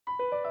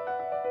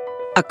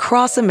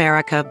Across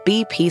America,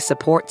 BP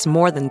supports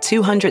more than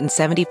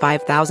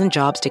 275,000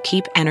 jobs to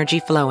keep energy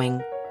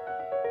flowing.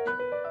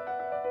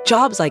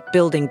 Jobs like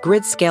building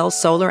grid-scale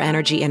solar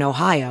energy in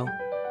Ohio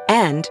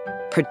and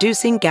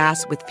producing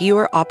gas with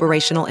fewer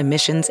operational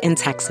emissions in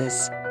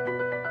Texas.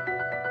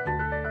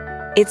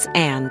 It's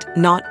and,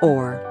 not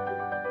or.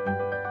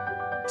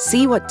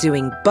 See what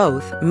doing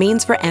both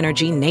means for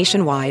energy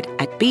nationwide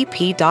at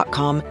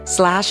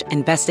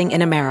bp.com/investing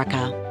in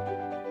America.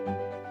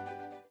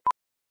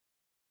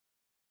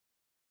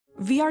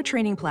 VR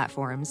training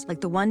platforms,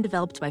 like the one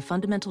developed by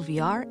Fundamental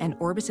VR and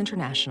Orbis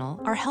International,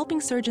 are helping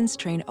surgeons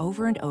train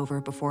over and over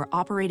before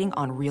operating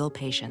on real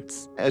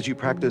patients. As you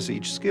practice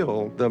each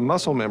skill, the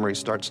muscle memory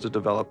starts to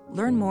develop.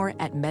 Learn more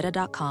at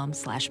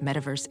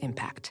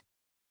meta.com/metaverseimpact.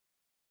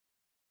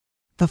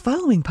 The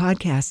following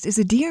podcast is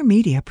a Dear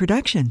Media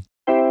production.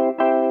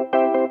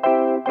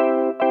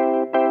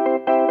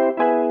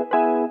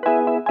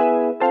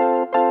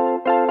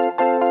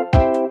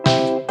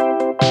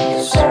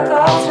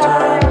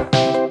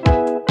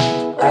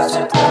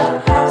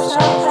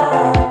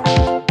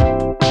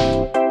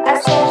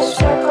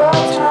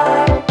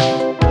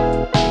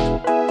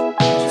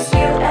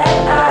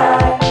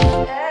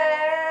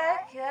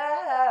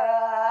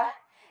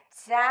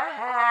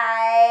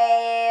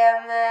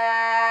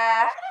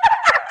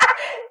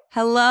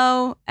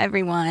 Hello,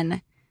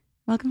 everyone.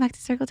 Welcome back to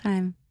Circle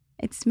Time.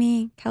 It's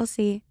me,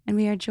 Kelsey, and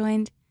we are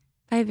joined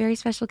by a very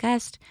special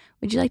guest.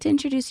 Would you like to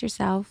introduce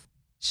yourself?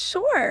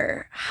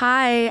 Sure.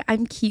 Hi,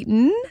 I'm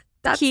Keaton.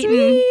 That's Keaton,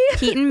 me.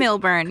 Keaton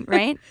Milburn,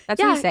 right?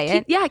 That's how you say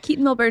it. Yeah,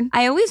 Keaton Milburn.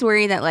 I always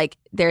worry that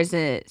there's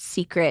a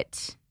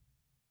secret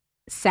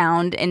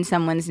sound in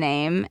someone's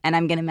name and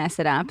I'm going to mess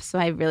it up. So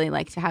I really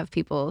like to have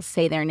people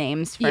say their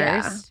names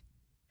first.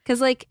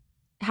 Because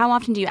how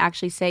often do you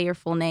actually say your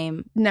full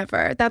name?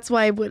 Never. That's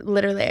why I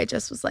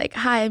just was like,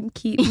 hi, I'm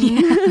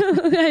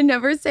Keaton. I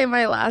never say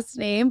my last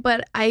name,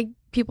 but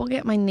people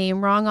get my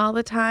name wrong all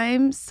the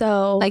time.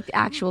 So Like the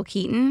actual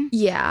Keaton?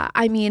 Yeah.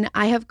 I mean,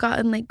 I have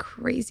gotten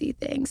crazy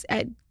things.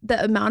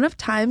 The amount of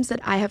times that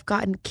I have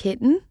gotten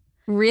kitten.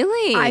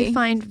 Really? I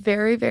find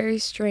very, very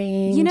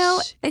strange. You know,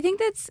 I think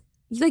that's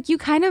you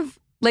kind of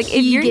if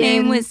your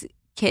name was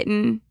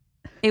Kitten,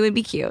 it would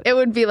be cute. It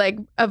would be a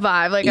vibe.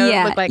 I would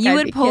look like you I'd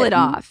would be pull it kitten.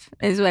 off,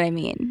 is what I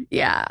mean.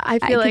 Yeah, I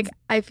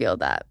feel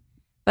that.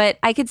 But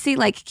I could see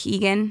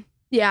Keegan.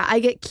 Yeah, I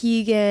get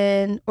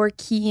Keegan or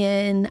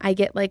Kian. I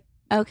get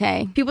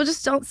okay. People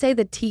just don't say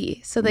the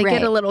T, so they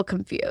get a little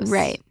confused.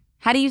 Right.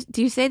 How do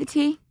you say the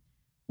T?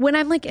 When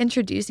I'm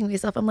introducing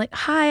myself, I'm like,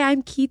 hi,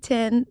 I'm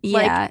Keaton.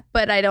 Yeah.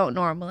 But I don't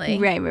normally.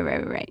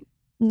 Right.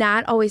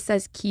 Nat always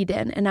says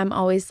Keaton, and I'm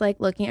always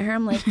looking at her.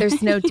 I'm like,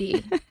 there's no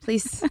D.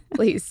 Please.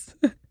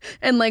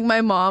 And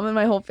my mom and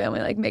my whole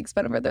family makes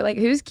fun of her. They're like,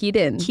 who's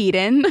Keaton?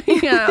 Keaton?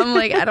 Yeah, I'm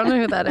like, I don't know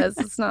who that is.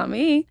 It's not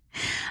me.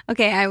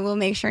 Okay, I will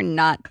make sure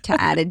not to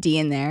add a D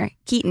in there.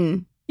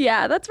 Keaton.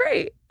 Yeah, that's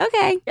right.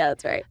 Okay. Yeah,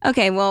 that's right.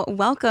 Okay, well,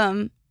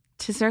 welcome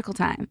to Circle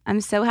Time.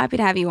 I'm so happy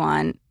to have you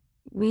on.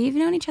 We've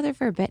known each other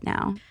for a bit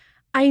now.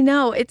 I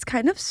know. It's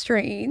kind of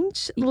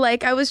strange.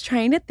 I was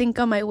trying to think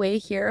on my way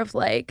here of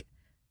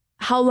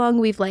how long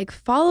we've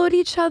followed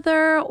each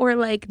other or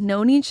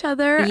known each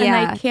other. Yeah. And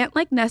I can't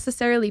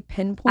necessarily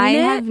pinpoint I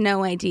it. have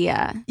no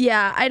idea.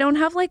 Yeah, I don't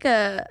have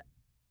a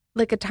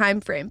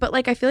time frame, but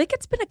I feel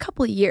it's been a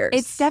couple of years.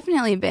 It's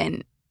definitely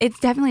been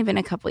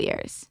a couple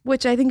years.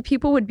 Which I think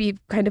people would be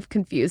kind of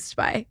confused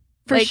by.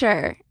 For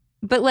sure.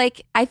 But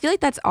I feel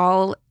that's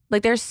all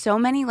there's so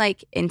many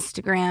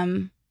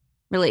Instagram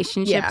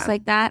relationships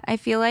like that, I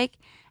feel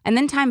and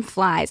then time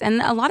flies.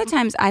 And a lot of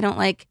times I don't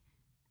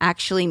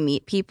actually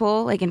meet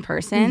people in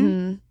person.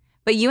 Mm-hmm.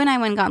 But you and I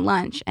went and got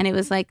lunch and it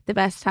was the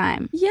best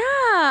time. Yeah,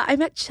 I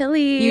met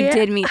Chili. You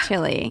did meet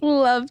Chili.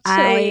 Love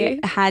Chili.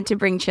 I had to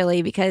bring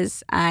Chili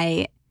because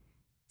I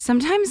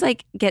sometimes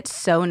get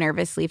so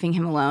nervous leaving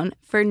him alone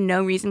for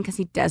no reason because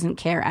he doesn't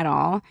care at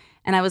all.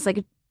 And I was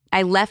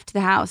I left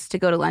the house to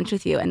go to lunch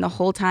with you, and the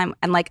whole time,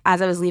 and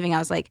as I was leaving, I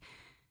was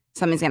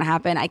something's gonna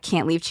happen. I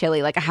can't leave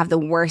Chili. I have the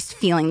worst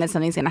feeling that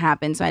something's gonna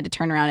happen. So I had to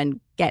turn around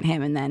and get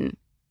him and then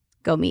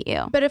go meet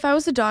you. But if I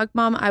was a dog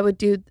mom, I would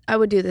do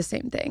the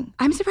same thing.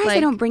 I'm surprised I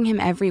don't bring him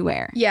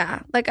everywhere.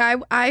 Yeah.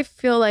 I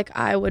feel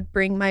I would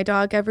bring my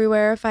dog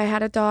everywhere if I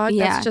had a dog.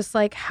 Yeah. That's just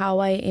how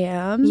I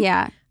am.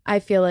 Yeah. I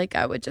feel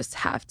I would just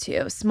have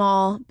to.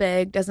 Small,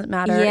 big, doesn't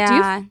matter.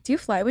 Yeah. Do you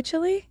fly with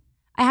Chili?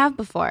 I have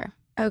before.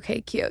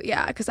 Okay, cute.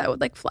 Yeah, because I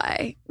would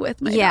fly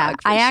with my Yeah,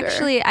 dog for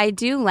I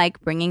do like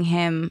bringing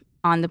him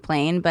on the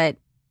plane, but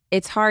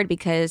it's hard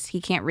because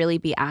he can't really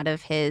be out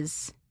of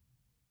his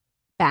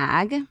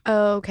bag.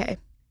 Oh, okay.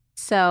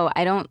 So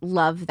I don't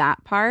love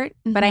that part,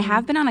 but I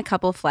have been on a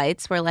couple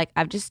flights where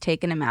I've just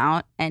taken him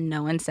out and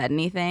no one said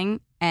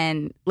anything.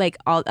 And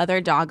all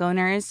other dog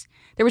owners,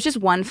 there was just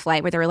one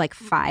flight where there were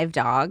 5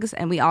 dogs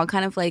and we all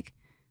kind of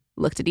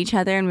looked at each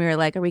other and we were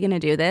like, are we going to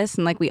do this?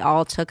 And we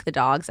all took the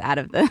dogs out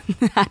of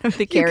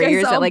the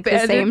carriers at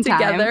the same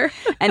time.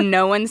 And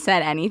no one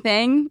said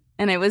anything.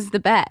 And it was the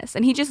best.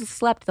 And he just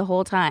slept the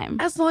whole time.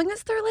 As long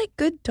as they're like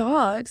good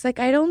dogs. Like,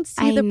 I don't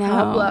see the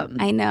problem.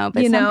 I know.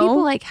 But some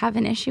people like have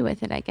an issue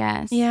with it, I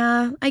guess.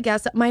 Yeah, I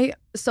guess. My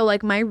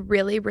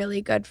really,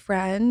 really good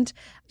friend,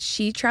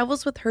 she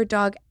travels with her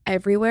dog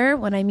everywhere.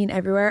 When I mean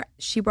everywhere,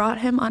 she brought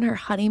him on her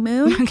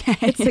honeymoon.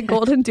 Okay. It's a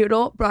golden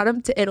doodle. Brought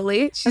him to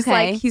Italy. She's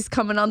like, he's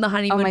coming on the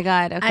honeymoon. Oh my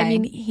God. Okay. I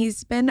mean,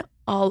 he's been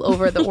all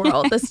over the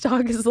world. This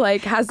dog is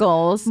like, has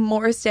goals,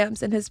 more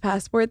stamps in his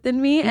passport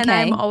than me. And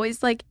I'm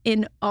always like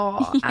in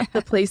awe at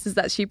the places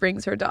that she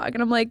brings her dog.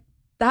 And I'm like,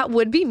 that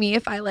would be me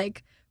if I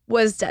like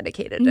was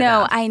dedicated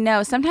enough. I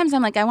know. Sometimes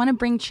I'm like, I want to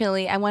bring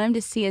Chili. I want him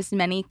to see as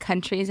many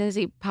countries as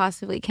he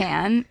possibly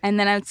can. And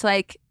then it's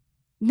like,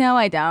 no,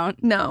 I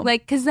don't. No.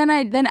 Like, because then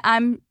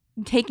I'm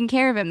taking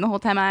care of him the whole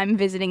time I'm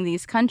visiting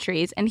these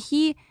countries. And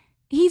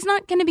he's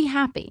not going to be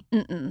happy.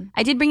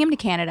 I did bring him to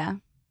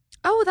Canada.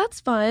 Oh, that's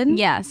fun.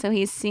 Yeah, so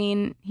he's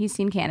seen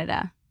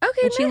Canada.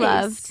 Okay, which nice. he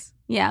loved.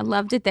 Yeah,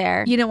 loved it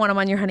there. You didn't want him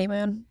on your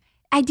honeymoon?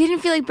 I didn't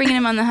feel like bringing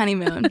him on the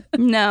honeymoon.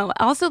 No.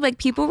 Also, like,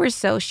 people were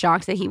so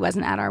shocked that he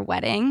wasn't at our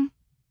wedding.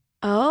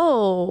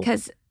 Oh.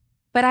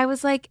 But I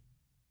was like,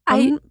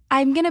 I'm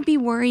going to be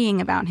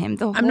worrying about him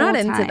the whole time. I'm not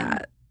into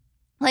that.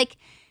 Like,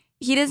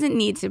 he doesn't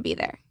need to be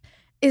there.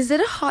 Is it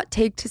a hot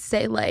take to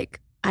say, like,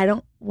 I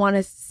don't want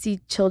to see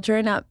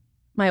children at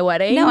my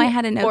wedding? No, I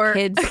had a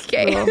kids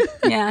rule.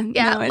 Yeah,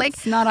 yeah, no, like,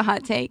 it's not a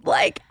hot take.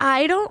 Like,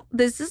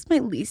 this is my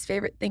least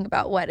favorite thing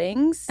about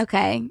weddings.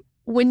 Okay.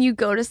 When you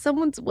go to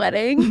someone's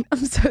wedding,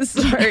 I'm so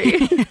sorry.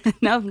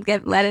 No,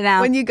 let it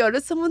out. When you go to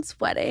someone's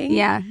wedding.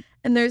 Yeah.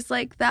 And there's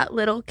like that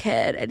little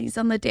kid and he's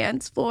on the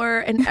dance floor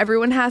and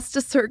everyone has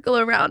to circle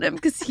around him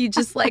because he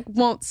just like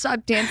won't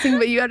stop dancing,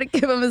 but you got to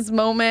give him his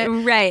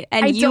moment. Right.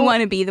 And you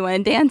want to be the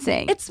one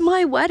dancing. It's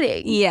my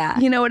wedding. Yeah.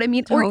 You know what I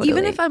mean? Totally. Or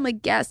even if I'm a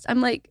guest,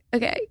 I'm like,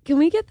 okay, can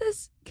we get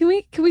this? Can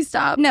we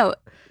stop? No,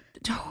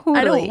 totally.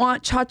 I don't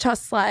want cha-cha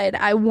slide.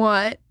 I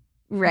want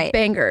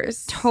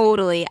bangers.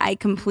 Totally. I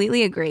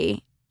completely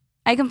agree.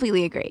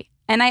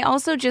 And I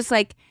also just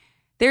like,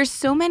 there's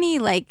so many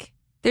like,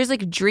 there's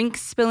like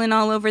drinks spilling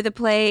all over the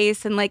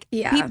place and like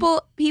people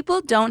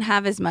don't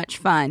have as much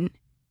fun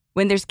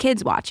when there's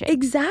kids watching.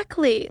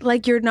 Exactly.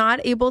 Like you're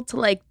not able to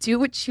like do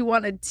what you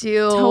want to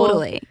do.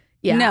 Totally.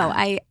 Yeah. No,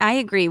 I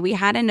agree. We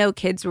had a no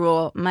kids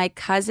rule. I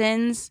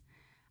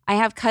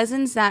have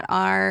cousins that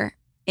are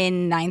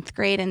in 9th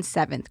grade and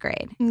 7th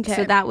grade. Okay.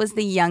 So that was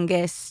the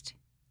youngest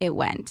it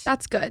went.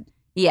 That's good.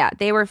 Yeah,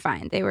 they were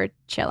fine. They were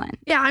chilling.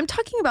 Yeah, I'm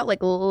talking about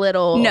like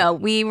little. No,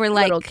 we were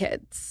like little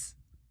kids.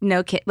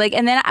 No kid. Like,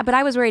 and then, but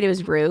I was worried it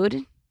was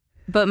rude.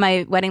 But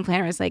my wedding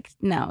planner was like,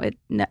 no,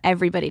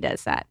 everybody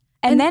does that.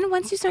 And then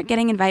once you start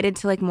getting invited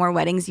to like more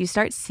weddings, you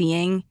start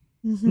seeing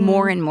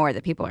more and more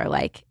that people are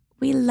like,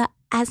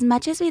 as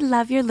much as we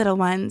love your little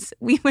ones,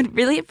 we would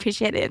really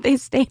appreciate it if they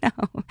stayed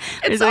home.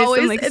 There's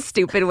always some like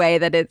stupid way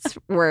that it's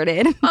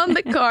worded. On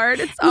the card,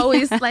 it's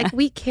always like,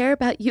 we care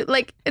about you.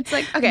 Like, it's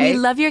like, okay. We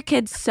love your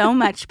kids so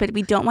much, but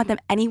we don't want them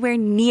anywhere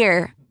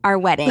near our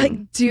wedding.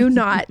 Like, do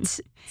not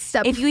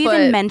step If you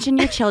even mention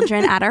your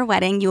children at our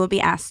wedding, you will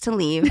be asked to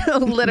leave.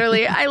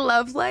 Literally, I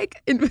love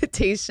like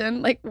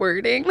invitation, like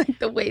wording, like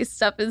the way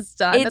stuff is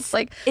done. It's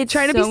like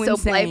trying to be so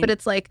polite, but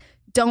it's like,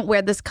 don't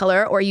wear this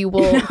color or you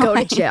will go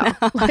to jail.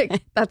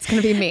 Like, that's going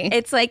to be me.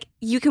 It's like,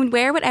 you can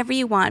wear whatever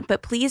you want,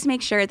 but please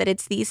make sure that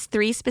it's these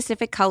 3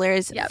 specific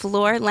colors,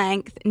 floor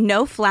length,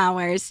 no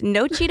flowers,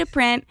 no cheetah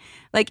print.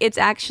 Like, it's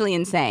actually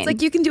insane. It's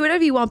like, you can do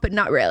whatever you want, but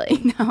not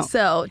really. No.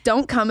 So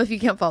don't come if you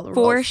can't follow the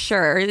rules. For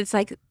sure. It's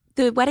like,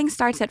 the wedding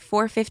starts at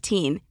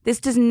 4:15. This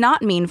does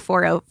not mean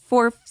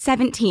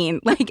 4:17.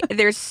 Like,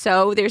 there's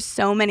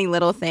so many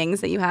little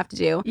things that you have to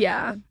do.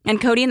 Yeah. And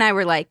Cody and I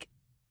were like,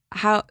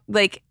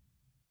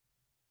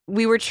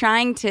 we were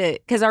trying to,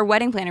 because our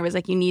wedding planner was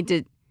like, you need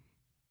to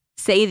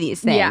say these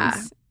things. Yeah.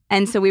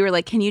 And so we were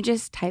like, can you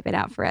just type it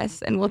out for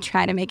us? And we'll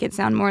try to make it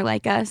sound more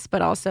like us,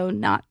 but also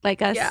not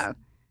like us. Yeah.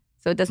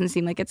 So it doesn't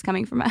seem like it's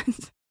coming from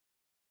us.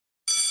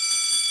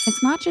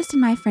 It's not just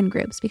in my friend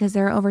groups, because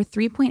there are over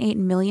 3.8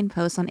 million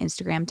posts on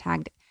Instagram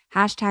tagged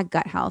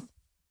 #GutHealth,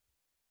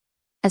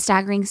 a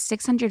staggering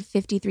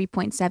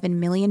 653.7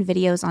 million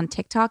videos on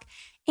TikTok,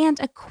 and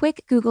a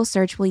quick Google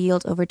search will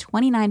yield over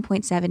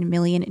 29.7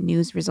 million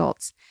news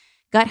results.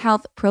 Gut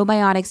health,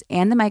 probiotics,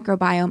 and the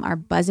microbiome are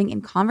buzzing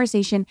in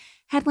conversation,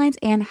 headlines,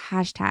 and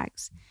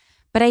hashtags.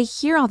 But I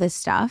hear all this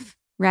stuff,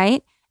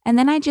 right? And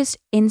then I just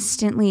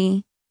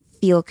instantly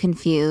feel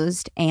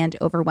confused and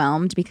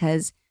overwhelmed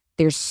because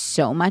there's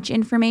so much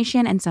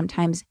information and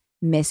sometimes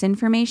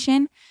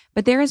misinformation.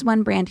 But there is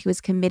one brand who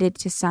is committed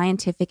to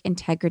scientific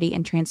integrity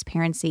and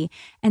transparency,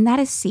 and that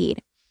is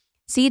Seed.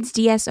 Seed's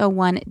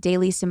DS-01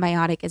 Daily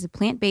Symbiotic is a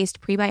plant-based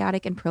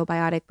prebiotic and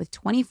probiotic with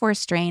 24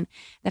 strain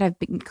that have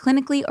been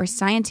clinically or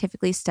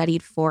scientifically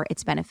studied for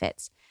its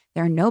benefits.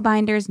 There are no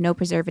binders, no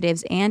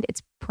preservatives, and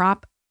it's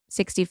Prop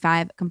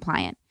 65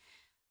 compliant.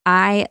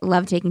 I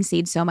love taking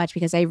Seed so much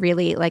because I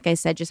really, like I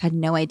said, just had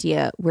no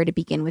idea where to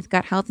begin with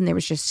gut health, and there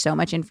was just so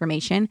much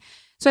information.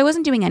 So I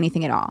wasn't doing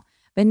anything at all.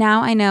 But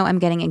now I know I'm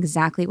getting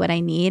exactly what I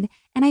need,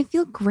 and I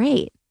feel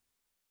great.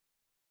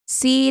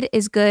 Seed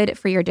is good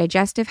for your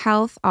digestive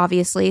health.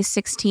 Obviously,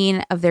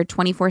 16 of their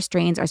 24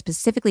 strains are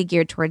specifically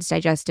geared towards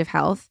digestive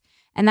health.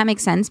 And that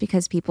makes sense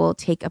because people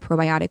take a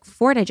probiotic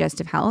for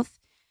digestive health.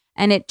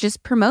 And it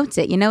just promotes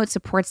it. It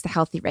supports the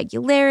healthy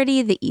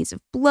regularity, the ease of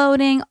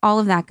bloating, all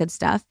of that good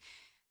stuff.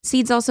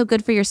 Seed's also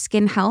good for your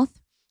skin health.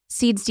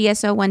 Seed's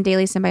DSO1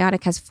 Daily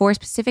Symbiotic has 4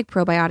 specific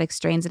probiotic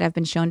strains that have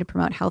been shown to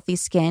promote healthy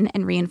skin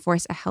and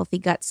reinforce a healthy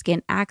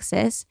gut-skin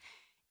axis.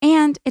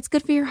 And it's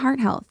good for your heart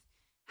health.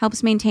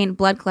 Helps maintain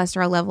blood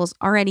cholesterol levels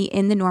already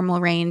in the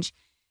normal range.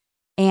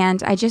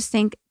 And I just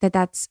think that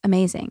that's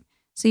amazing.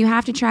 So you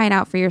have to try it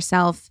out for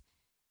yourself.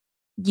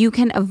 You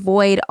can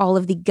avoid all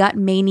of the gut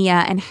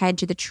mania and head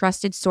to the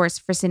trusted source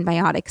for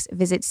symbiotics.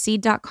 Visit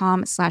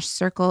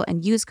seed.com/circle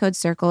and use code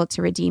CIRCLE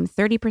to redeem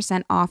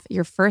 30% off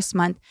your first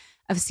month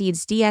of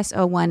Seed's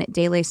DSO1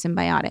 Daily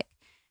Symbiotic.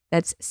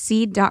 That's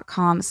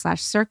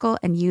seed.com/circle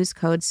and use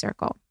code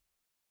CIRCLE.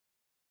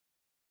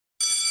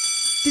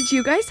 Did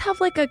you guys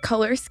have like a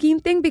color scheme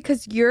thing?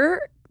 Because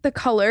the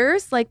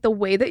colors, like the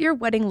way that your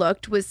wedding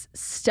looked was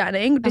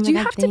stunning. Did you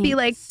have to be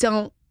like,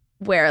 don't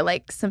wear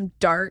like some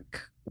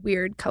dark,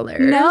 weird colors?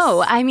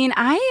 No, I mean,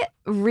 I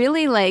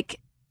really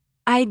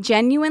I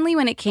genuinely,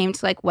 when it came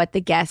to like what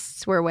the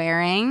guests were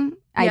wearing,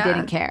 I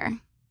didn't care.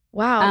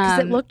 Wow,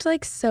 because it looked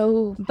like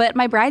so. But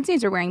my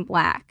bridesmaids were wearing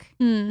black.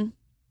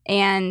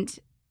 And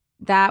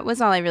that was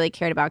all I really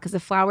cared about because the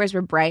flowers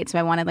were bright. So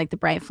I wanted like the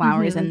bright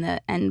flowers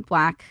and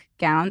black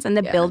gowns. And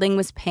the building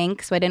was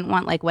pink. So I didn't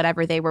want like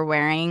whatever they were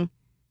wearing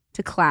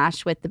to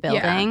clash with the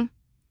building. Yeah.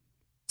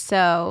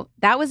 So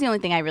that was the only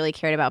thing I really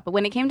cared about. But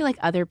when it came to like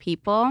other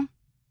people, I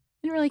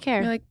didn't really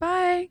care. You're like,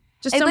 bye.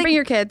 Just don't bring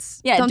your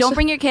kids. Yeah, don't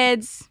bring your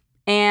kids.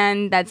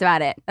 And that's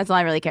about it. That's all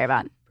I really care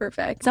about.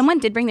 Perfect. Someone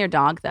did bring their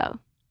dog though.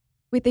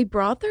 Wait, they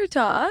brought their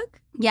dog?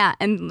 Yeah,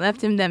 and left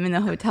them in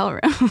the hotel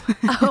room.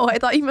 Oh, I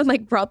thought you meant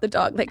like brought the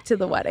dog like to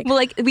the wedding. Well,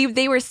 like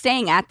they were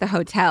staying at the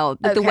hotel.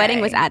 Okay. The wedding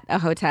was at a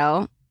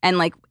hotel, and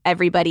like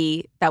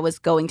everybody that was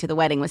going to the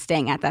wedding was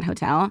staying at that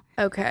hotel.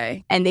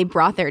 Okay. And they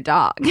brought their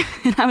dog,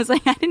 and I was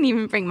like, I didn't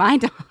even bring my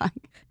dog.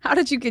 How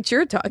did you get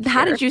your dog?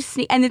 How did you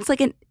sneak? And it's like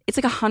a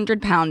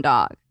 100-pound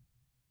dog.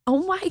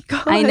 Oh my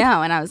God! I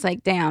know, and I was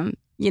like, damn.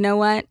 You know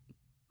what?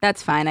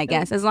 That's fine, I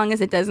guess, as long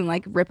as it doesn't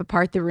like rip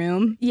apart the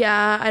room.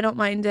 Yeah, I don't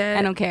mind it.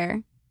 I don't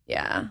care.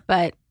 Yeah.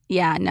 But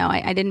yeah, no,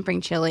 I didn't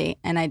bring chili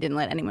and I didn't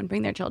let anyone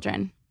bring their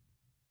children.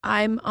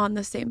 I'm on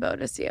the same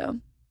boat as you.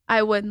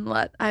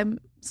 I'm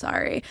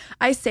sorry.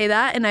 I say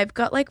that and I've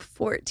got like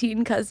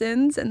 14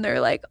 cousins and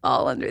they're like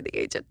all under the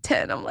age of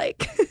 10. I'm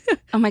like,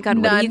 oh my God,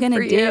 what are you going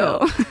to do?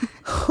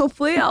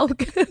 Hopefully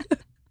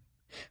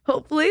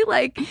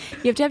like.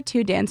 You have to have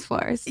 2 dance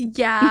floors.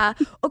 Yeah.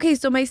 Okay,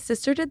 so my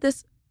sister did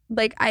this.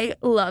 Like, I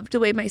loved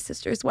the way my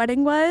sister's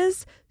wedding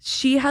was.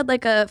 She had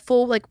like a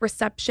full like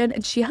reception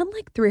and she had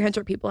like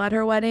 300 people at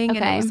her wedding. Okay.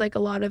 And it was like a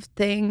lot of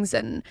things.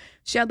 And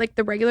she had like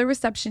the regular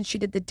reception. She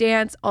did the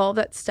dance, all of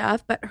that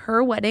stuff. But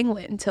her wedding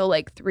went until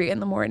like 3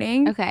 a.m.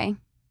 Okay.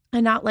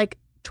 And not like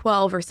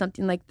 12 or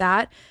something like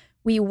that.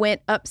 We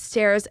went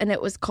upstairs and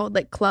it was called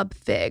like Club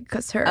Fig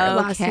because her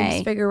last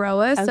name's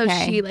Figueroa. Okay. So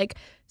she like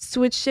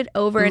switched it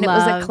over and it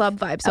was a club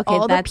vibe. So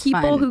all the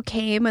people who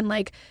came and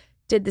like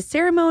did the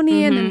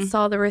ceremony and then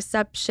saw the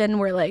reception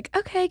were like,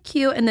 okay,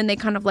 cute. And then they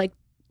kind of like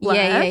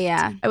left.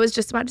 Yeah. I was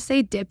just about to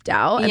say dipped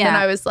out. And then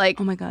I was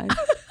like, oh my God.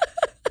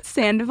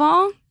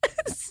 Sandoval?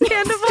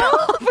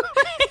 Sandoval?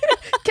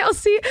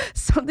 Kelsey,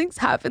 something's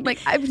happened. Like,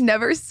 I've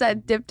never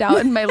said dipped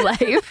out in my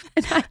life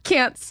and I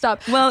can't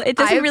stop. Well, it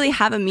doesn't really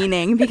have a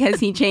meaning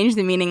because he changed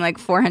the meaning like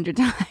 400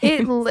 times.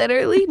 It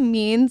literally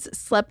means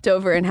slept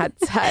over and had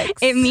sex.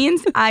 It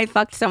means I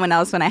fucked someone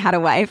else when I had a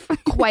wife.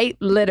 Quite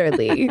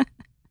literally.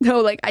 No,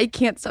 like, I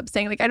can't stop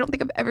saying, like, I don't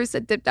think I've ever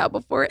said dipped out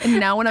before. And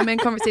now when I'm in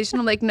conversation,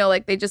 I'm like, no,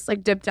 like, they just,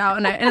 like, dipped out.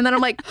 And then I'm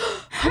like,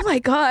 oh, my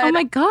God. Oh,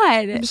 my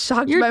God. I'm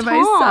shocked by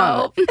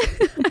myself.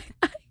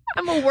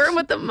 I'm a worm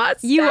with a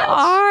mustache. You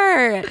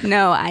are.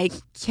 No, I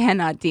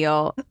cannot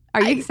deal.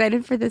 Are you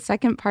excited for the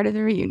second part of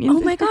the reunion? Oh,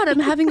 my God. I'm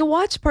having a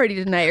watch party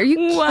tonight. Are you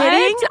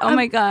kidding? Oh,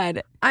 my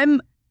God.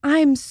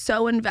 I'm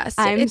so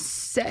invested. It's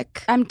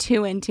sick. I'm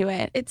too into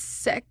it. It's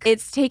sick.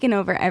 It's taken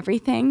over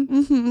everything.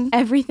 Mm-hmm.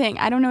 Everything.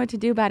 I don't know what to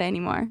do about it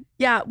anymore.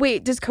 Yeah.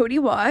 Wait, does Cody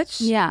watch?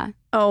 Yeah.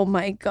 Oh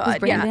my God.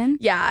 Brandon?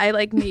 Yeah. I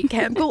like make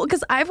him. Cool.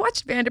 Because I've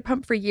watched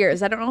Vanderpump for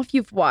years. I don't know if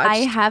you've watched. I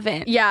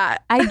haven't. Yeah.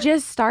 I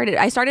just started.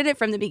 I started it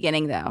from the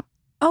beginning though.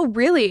 Oh,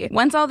 really?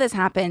 Once all this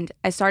happened,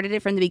 I started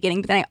it from the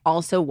beginning, but then I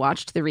also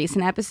watched the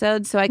recent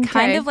episodes. So I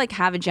kind of like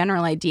have a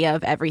general idea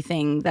of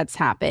everything that's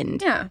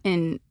happened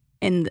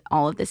in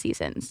all of the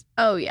seasons.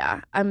 Oh,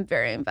 yeah. I'm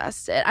very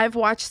invested. I've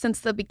watched since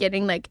the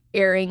beginning, like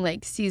airing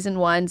like season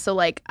 1. So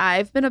like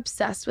I've been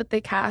obsessed with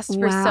the cast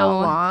for so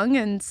long.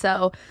 And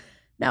so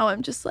now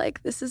I'm just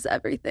like, this is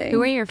everything.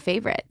 Who are your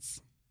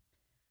favorites?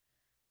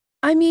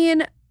 I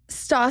mean,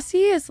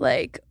 Stassi is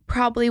like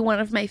probably one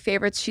of my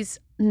favorites. She's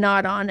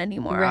not on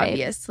anymore,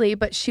 obviously,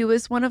 but she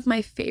was one of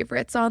my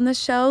favorites on the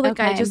show.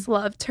 Like I just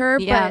loved her.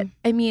 Yeah. But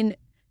I mean,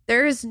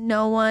 there is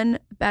no one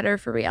better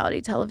for reality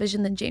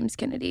television than James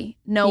Kennedy.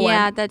 No one.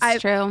 Yeah, that's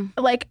true.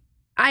 Like,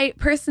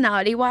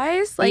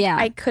 personality-wise, like,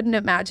 I couldn't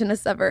imagine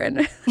us ever in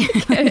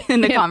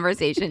the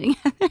conversation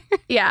together.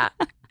 Yeah.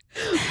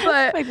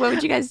 But like, what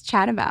would you guys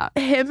chat about?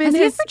 Him and Has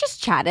he ever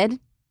just chatted?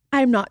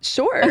 I'm not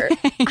sure.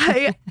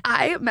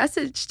 I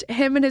messaged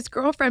him and his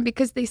girlfriend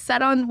because they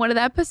said on one of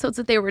the episodes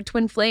that they were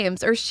twin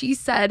flames, or she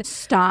said,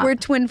 "Stop, we're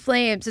twin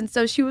flames." And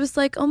so she was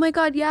like, "Oh my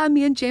God, yeah,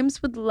 me and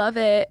James would love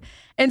it."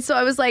 And so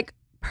I was like,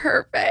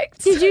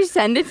 perfect. Did you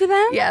send it to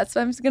them? Yeah,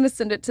 so I'm just going to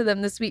send it to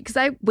them this week.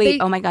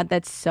 Oh my God,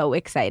 that's so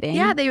exciting.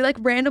 Yeah, they like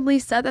randomly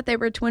said that they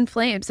were twin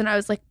flames. And I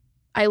was like,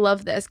 I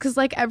love this. Because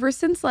like ever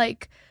since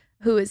like,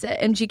 who is it?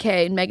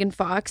 MGK and Megan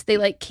Fox, they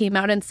like came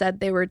out and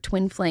said they were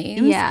twin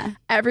flames. Yeah.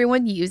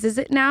 Everyone uses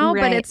it now,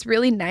 Right. but it's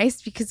really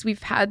nice because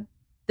we've had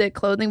the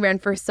clothing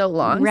brand for so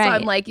long. Right. So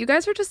I'm like, you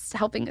guys are just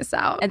helping us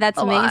out. And that's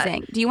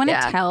amazing. Lot. Do you want to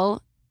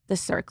tell the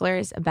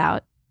circlers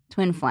about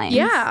twin flames?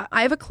 Yeah,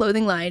 I have a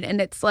clothing line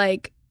and it's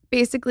like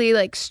basically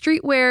like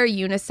streetwear,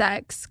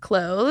 unisex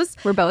clothes.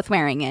 We're both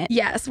wearing it.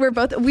 Yes,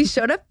 we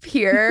showed up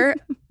here.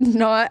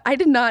 I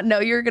did not know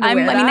you were going to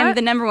wear that. I mean, I'm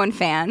the number one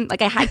fan.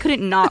 Like I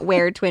couldn't not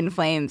wear twin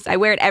flames. I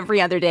wear it every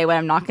other day when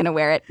I'm not going to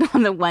wear it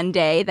on the one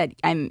day that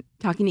I'm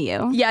talking to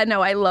you. Yeah, no,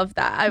 I love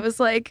that. I was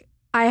like,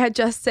 I had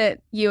just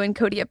sent you and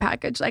Cody a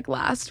package like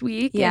last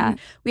week. Yeah. And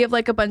we have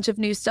like a bunch of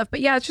new stuff. But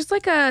yeah, it's just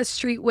like a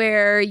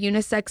streetwear,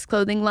 unisex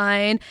clothing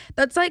line.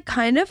 That's like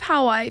kind of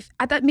how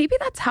maybe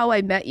that's how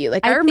I met you.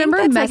 Like I remember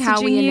think that's messaging like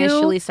how we you.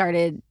 initially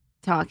started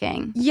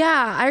talking.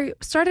 Yeah, I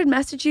started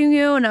messaging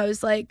you and I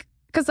was like,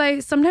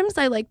 because sometimes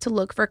I like to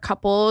look for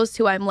couples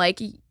who I'm like,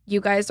 you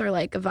guys are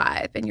like a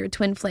vibe and you're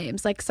twin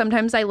flames. Like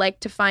sometimes I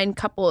like to find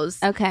couples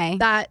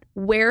that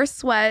wear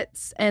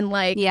sweats and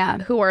like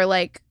who are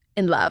like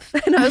in love.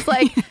 And I was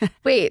like,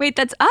 wait,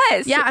 that's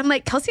us. Yeah, I'm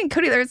like, Kelsey and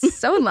Cody, they're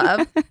so in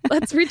love.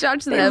 Let's reach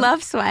out to them. They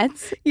love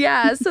sweats.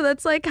 Yeah, so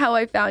that's like how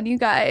I found you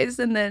guys.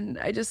 And then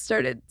I just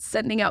started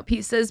sending out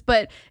pieces.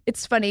 But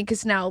it's funny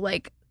because now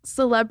like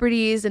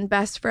celebrities and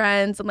best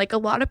friends and like a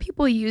lot of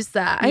people use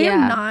that.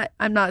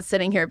 I'm not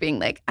sitting here being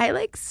like, I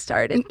like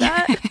started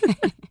that.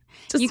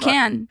 You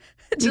can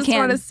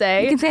want to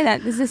say. You can say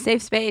that. This is a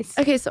safe space.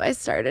 Okay, so I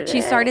started She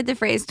started the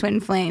phrase twin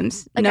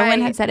flames. Like no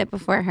one had said it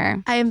before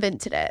her. I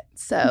invented it.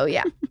 So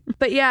yeah.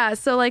 But yeah,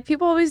 so like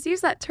people always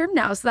use that term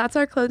now. So that's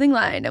our clothing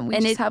line. And we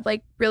just have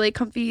like really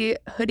comfy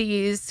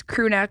hoodies,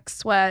 crew neck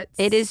sweats.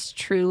 It is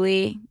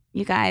truly,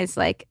 you guys,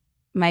 like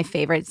my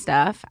favorite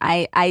stuff.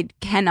 I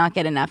cannot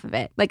get enough of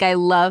it. Like I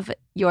love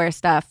your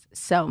stuff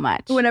so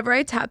much. Whenever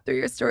I tap through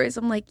your stories,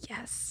 I'm like,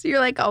 yes, you're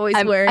like always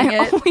wearing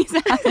I it. Always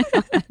have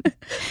it.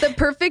 The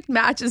perfect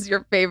match is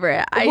your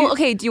favorite. Well,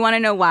 okay, do you want to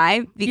know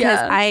why? Because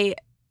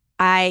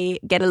I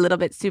get a little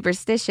bit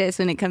superstitious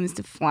when it comes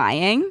to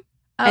flying.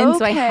 And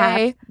so I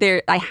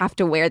have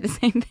to wear the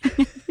same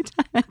thing every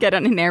time I get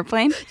on an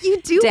airplane.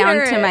 You do down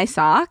wear to it. my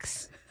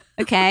socks.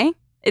 Okay.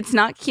 It's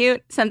not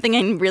cute, something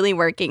I'm really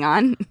working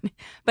on.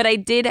 But I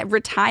did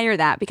retire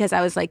that because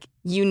I was like,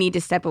 you need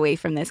to step away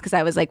from this because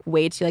I was like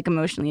way too like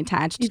emotionally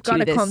attached to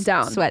this calm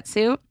down.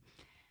 sweatsuit.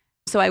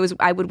 So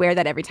I would wear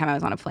that every time I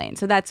was on a plane.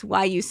 So that's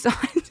why you saw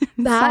it.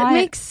 That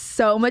makes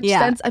so much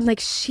sense. I'm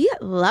like, she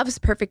loves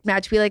Perfect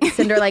Match. We like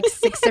send her like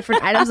 6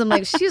 different items. I'm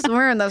like, she's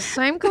wearing the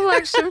same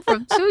collection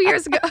from 2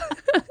 years ago.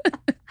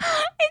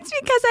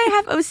 It's because I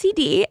have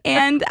OCD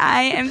and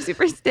I am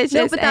superstitious.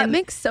 No, but that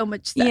makes so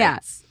much sense. Yeah.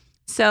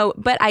 So,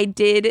 but I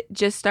did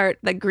just start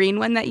the green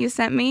one that you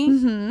sent me.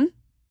 Mm-hmm.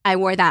 I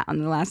wore that on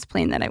the last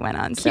plane that I went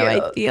on. Cute. So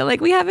I feel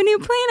like we have a new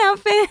plane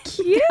outfit.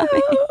 Cute.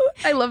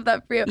 I love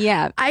that for you.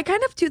 Yeah. I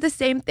kind of do the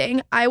same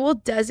thing. I will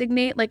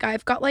designate, like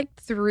I've got like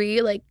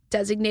 3 like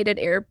designated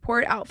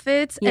airport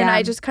outfits and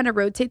I just kind of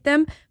rotate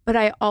them. But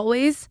I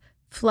always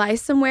fly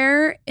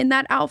somewhere in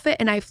that outfit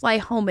and I fly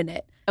home in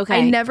it. Okay.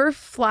 I never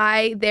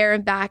fly there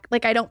and back.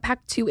 Like I don't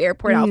pack 2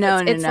 airport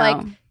outfits. It's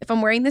like if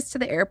I'm wearing this to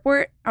the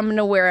airport, I'm going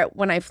to wear it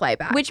when I fly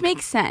back. Which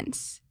makes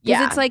sense.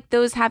 Because it's like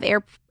those have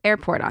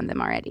airport on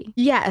them already.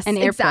 Yes, An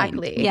airplane.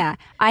 exactly. Yeah.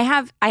 I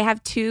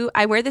have 2.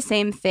 I wear the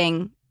same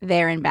thing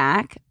there and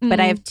back, but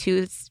I have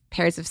 2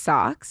 pairs of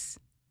socks.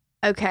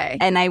 Okay.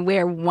 And I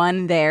wear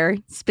one there,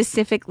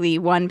 specifically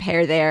one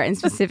pair there, and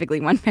specifically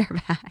one pair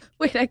back.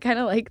 Wait, I kind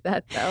of like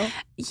that though.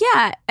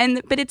 Yeah,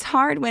 but it's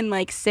hard when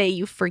like say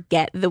you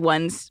forget the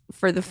ones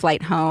for the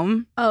flight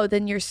home. Oh,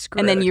 then you're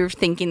screwed. And then you're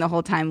thinking the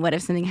whole time, what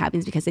if something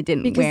happens because I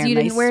didn't wear you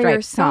my didn't wear striped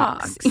your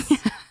socks.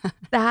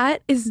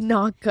 That is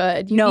not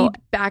good. You need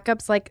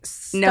backups like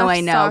No,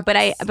 I know, socks.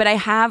 but I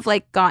have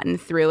like gotten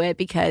through it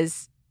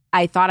because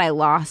I thought I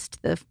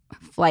lost the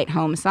flight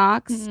home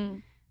socks. Mm-hmm.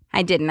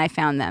 I didn't. I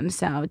found them,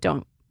 so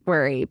don't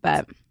worry.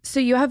 But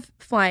so you have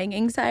flying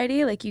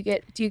anxiety? Like do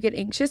you get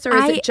anxious, or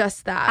is it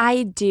just that?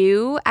 I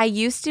do. I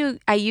used to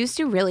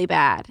really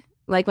bad.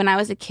 Like when I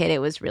was a kid, it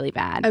was really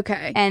bad.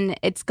 Okay. And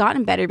it's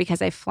gotten better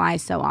because I fly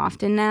so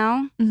often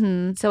now.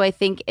 Mm-hmm. So I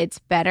think it's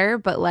better.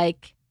 But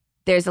like,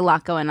 there's a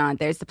lot going on.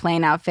 There's the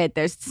plane outfit.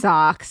 There's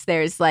socks.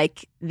 There's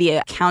like the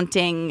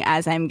accounting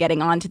as I'm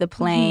getting onto the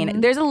plane.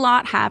 Mm-hmm. There's a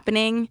lot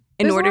happening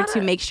in order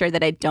to make sure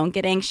that I don't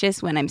get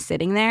anxious when I'm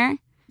sitting there.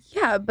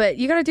 Yeah, but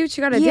you got to do what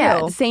you got to Yeah,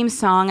 do. the same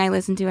song I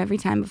listen to every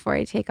time before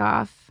I take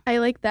off. I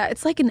like that.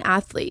 It's like an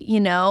athlete, you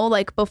know,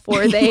 like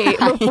before they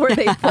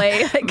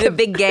play like the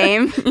big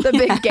game. The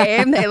big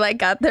game, they like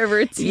got their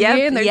routine.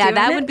 Yep. Yeah,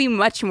 that it. would be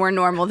much more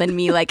normal than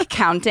me like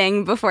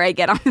counting before I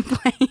get on the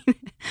plane.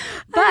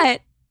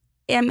 But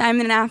I'm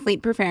an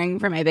athlete preparing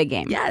for my big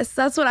game. Yes,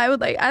 that's what I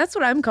would like. That's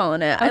what I'm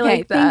calling it. Okay, I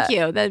like that. Thank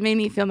you. That made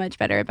me feel much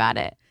better about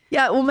it.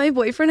 Yeah, well, my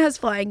boyfriend has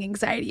flying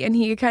anxiety, and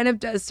he kind of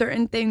does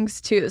certain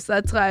things too. So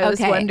that's why I was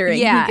wondering.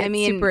 Yeah, he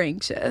gets super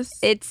anxious.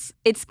 It's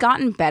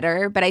gotten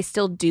better, but I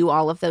still do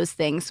all of those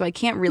things. So I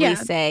can't really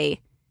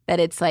say that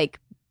it's like.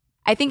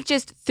 I think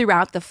just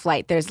throughout the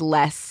flight, there's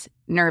less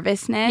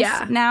nervousness.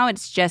 Yeah. Now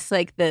it's just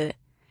like the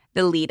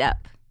lead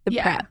up, the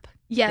prep.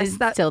 Yes, is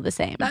still the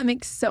same. That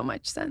makes so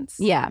much sense.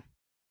 Yeah.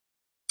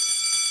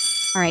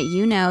 All right,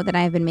 you know that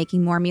I've been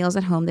making more meals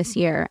at home this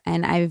year,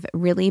 and I've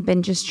really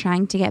been just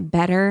trying to get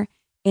better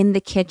in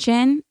the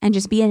kitchen and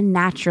just be a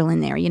natural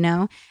in there, you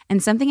know?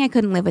 And something I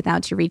couldn't live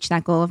without to reach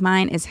that goal of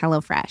mine is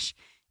HelloFresh.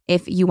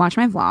 If you watch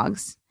my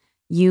vlogs,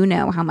 you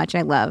know how much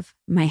I love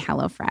my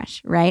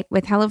HelloFresh, right?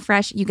 With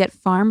HelloFresh, you get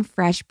farm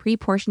fresh,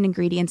 pre-portioned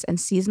ingredients and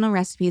seasonal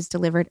recipes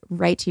delivered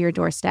right to your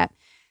doorstep.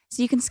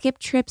 So you can skip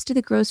trips to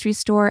the grocery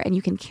store and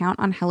you can count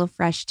on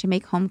HelloFresh to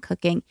make home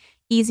cooking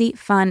easy,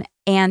 fun,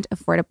 and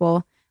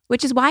affordable,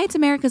 which is why it's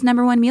America's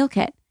 #1 meal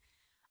kit.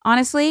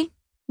 Honestly,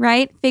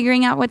 right?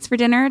 Figuring out what's for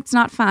dinner, it's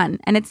not fun.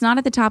 And it's not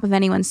at the top of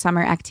anyone's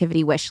summer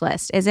activity wish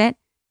list, is it?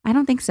 I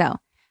don't think so.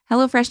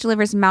 HelloFresh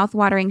delivers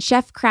mouth-watering,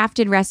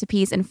 chef-crafted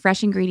recipes and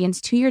fresh ingredients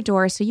to your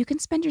door so you can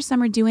spend your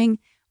summer doing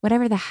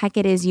whatever the heck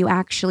it is you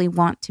actually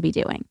want to be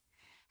doing.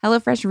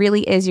 HelloFresh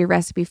really is your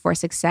recipe for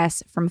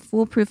success. From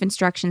foolproof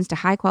instructions to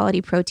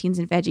high-quality proteins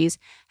and veggies,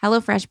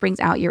 HelloFresh brings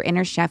out your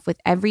inner chef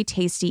with every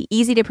tasty,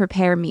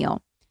 easy-to-prepare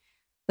meal.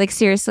 Like,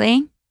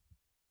 seriously,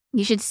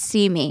 you should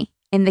see me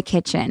in the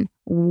kitchen,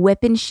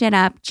 whipping shit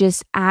up,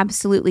 just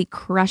absolutely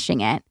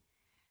crushing it.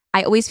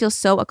 I always feel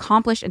so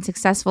accomplished and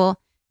successful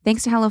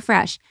thanks to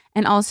HelloFresh.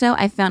 And also,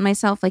 I found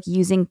myself like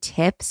using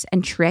tips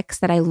and tricks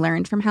that I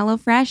learned from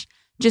HelloFresh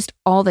just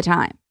all the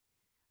time.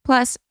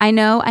 Plus, I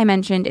know I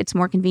mentioned it's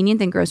more convenient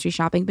than grocery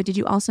shopping, but did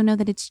you also know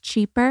that it's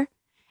cheaper?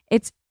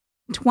 It's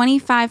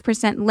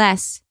 25%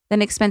 less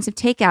than expensive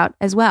takeout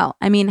as well.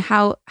 I mean,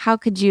 how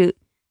could you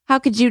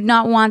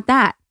not want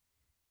that?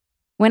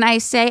 When I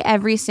say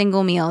every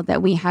single meal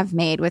that we have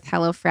made with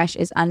HelloFresh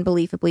is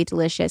unbelievably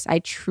delicious, I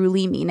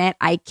truly mean it.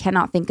 I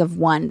cannot think of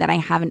one that I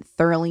haven't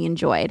thoroughly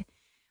enjoyed.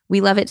 We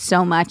love it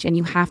so much, and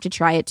you have to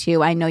try it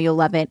too. I know you'll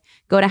love it.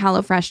 Go to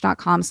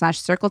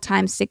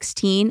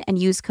HelloFresh.com/CircleTime16 and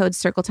use code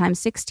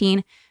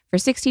CircleTime16 for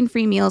 16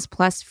 free meals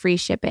plus free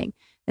shipping.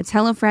 That's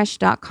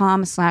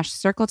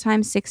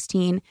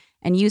HelloFresh.com/CircleTime16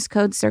 and use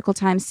code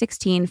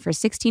CircleTime16 for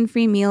 16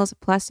 free meals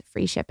plus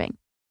free shipping.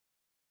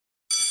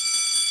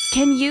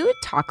 Can you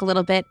talk a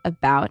little bit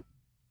about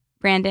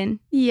Brandon?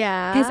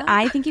 Yeah. Because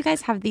I think you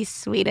guys have the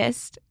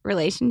sweetest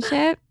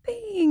relationship.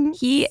 Thanks.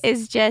 He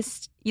is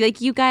just,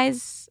 like, you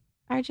guys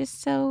are just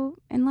so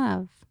in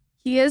love.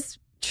 He is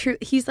true.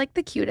 He's like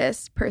the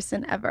cutest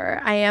person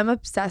ever. I am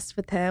obsessed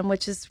with him,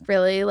 which is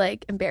really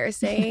like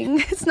embarrassing.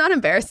 It's not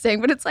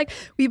embarrassing, but it's like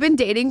we've been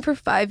dating for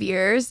 5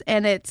 years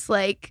and it's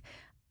like,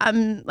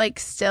 I'm like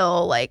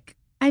still like,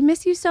 I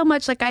miss you so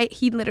much. Like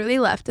he literally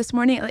left this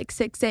morning at like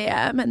 6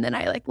 a.m. and then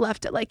I like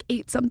left at like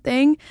 8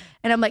 something.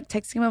 And I'm like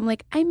texting him. I'm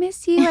like, I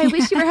miss you. I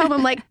wish you were home.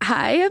 I'm like,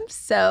 I am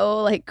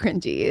so like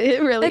cringy.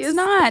 It really is.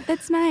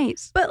 That's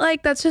nice. But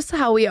like, that's just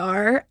how we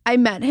are. I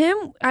met him.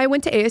 I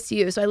went to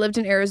ASU. So I lived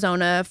in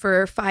Arizona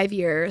for 5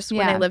 years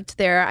when I lived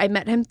there. I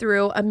met him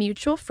through a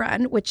mutual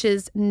friend, which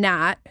is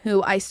Nat,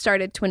 who I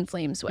started Twin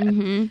Flames with.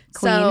 Mm-hmm.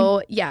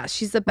 So yeah,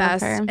 she's the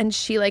best. And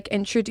she like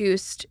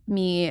introduced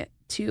me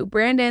to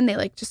Brandon. They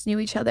like just knew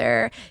each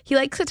other. He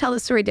likes to tell the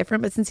story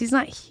different, but since he's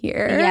not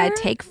here,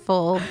 take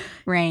full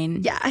reign.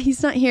 Yeah,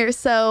 he's not here.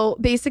 So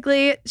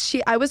basically,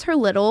 I was her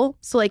little.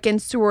 So like in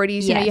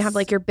sororities, you know, you have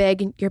like your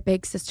big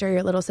sister,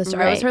 your little sister.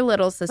 Right. I was her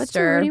little sister. What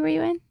sorority were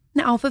you in?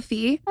 Alpha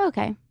Phi. Oh,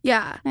 okay.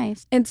 Yeah.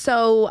 Nice. And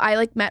so I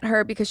like met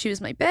her because she was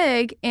my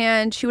big,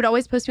 and she would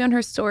always post me on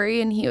her story,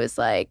 and he was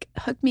like,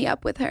 hook me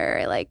up with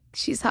her. Like,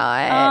 she's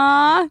hot.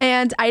 Aww.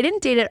 And I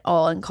didn't date at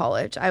all in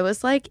college. I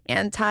was like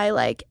anti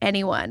like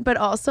anyone, but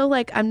also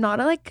like I'm not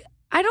a like,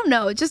 I don't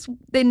know.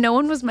 No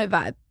one was my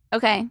vibe.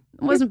 Okay.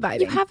 It wasn't vibing.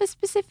 You have a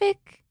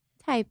specific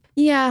type.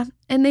 Yeah.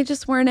 And they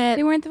just weren't it.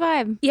 They weren't the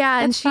vibe.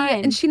 Yeah. That's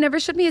fine. And she nenever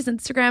showed me his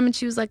Instagram, and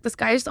she was like, this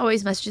guy just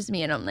always messages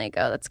me, and I'm like,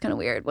 oh, that's kind of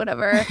weird.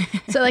 Whatever.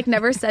 So like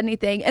never said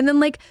anything. And then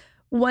like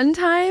one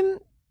time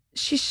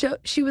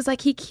she was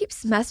like, he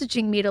keeps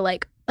messaging me to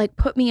like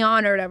put me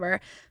on or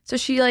whatever. So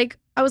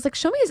I was like,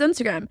 show me his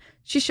Instagram.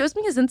 She shows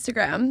me his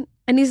Instagram,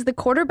 and he's the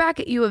quarterback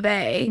at U of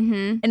A,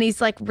 and he's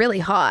like really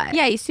hot.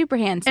 Yeah, he's super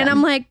handsome. And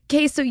I'm like,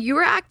 okay, so you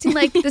were acting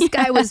like this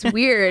guy was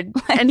weird,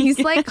 and he's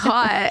like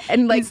hot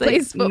and like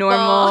plays football.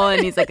 Normal,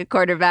 and he's like a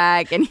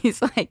quarterback, and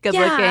he's like good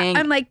looking.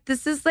 I'm like,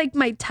 this is like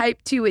my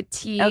type to a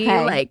T.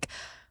 Okay. Like,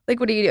 like,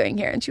 what are you doing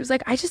here? And she was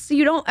like,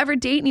 you don't ever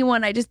date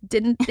anyone. I just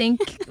didn't think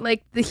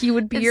like that he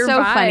would be your vibe.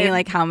 It's so funny,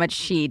 like how much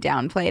she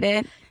downplayed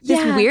it.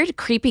 This weird,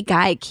 creepy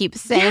guy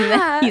keeps saying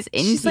that he's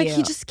into She's like,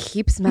 he just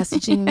keeps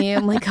messaging me.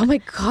 I'm like, oh my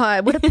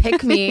God, what a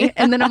pick me.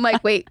 And then I'm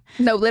like, wait,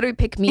 no, literally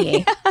pick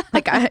me.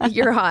 Like,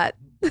 you're hot.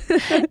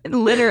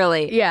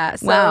 Literally. Yeah.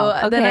 So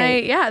wow.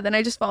 Okay. then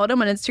I just followed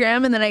him on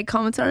Instagram and then I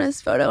commented on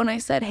his photo and I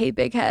said, hey,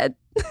 big head.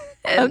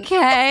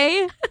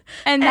 Okay.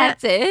 And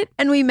that's it.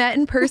 And we met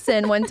in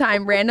person one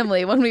time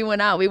randomly when we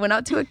went out. We went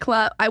out to a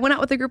club. I went out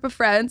with a group of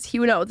friends. He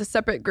went out with a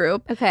separate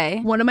group.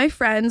 Okay. One of my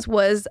friends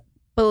was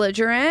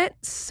belligerent,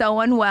 so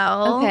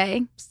unwell.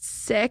 Okay.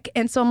 Sick.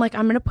 And so I'm like,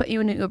 I'm going to put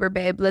you in an Uber,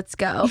 babe. Let's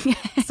go.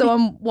 So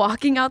I'm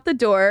walking out the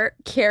door,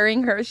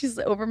 carrying her. She's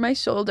over my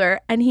shoulder.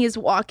 And he is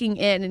walking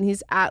in and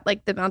he's at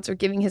like the bouncer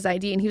giving his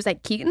ID. And he was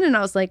like, Keaton. And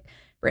I was like,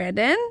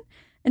 Brandon?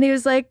 And he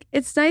was like,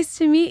 it's nice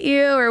to meet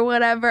you or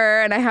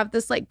whatever. And I have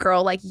this like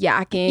girl like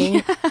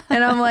yakking.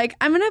 And I'm like,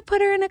 I'm going to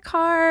put her in a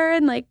car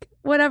and like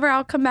whatever,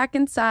 I'll come back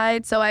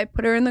inside. So I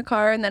put her in the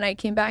car and then I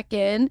came back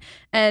in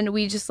and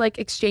we just like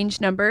exchanged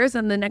numbers.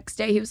 And the next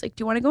day he was like,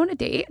 do you want to go on a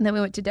date? And then we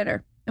went to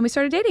dinner and we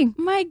started dating.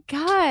 My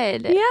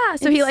God. Yeah.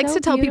 So he likes to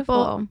tell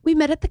people we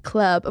met at the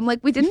club. I'm like,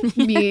 we didn't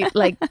meet.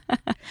 Like,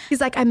 he's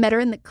like, I met her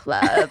in the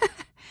club.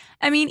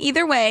 I mean,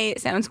 either way,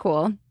 it sounds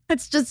cool.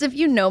 It's just if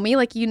you know me,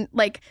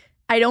 like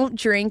I don't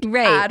drink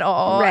at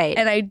all. Right.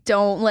 And I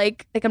don't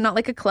like I'm not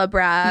like a club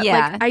rat.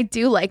 Yeah. Like I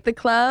do like the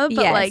club,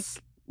 but like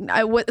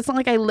it's not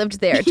like I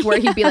lived there to where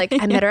he'd be like,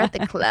 I met her at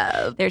the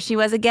club. There she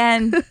was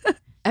again.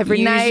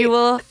 Every night.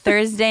 Usual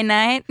Thursday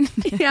night.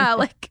 Yeah.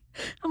 Like,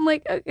 I'm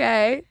like,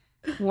 okay.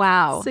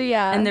 Wow. So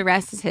yeah. And the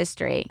rest is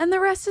history. And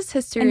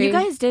you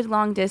guys did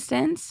long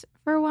distance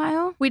for a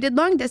while? We did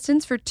long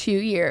distance for 2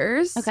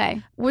 years.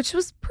 Okay. Which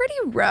was pretty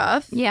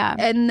rough. Yeah.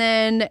 And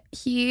then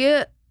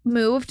he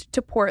moved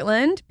to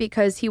Portland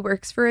because he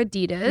works for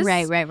Adidas.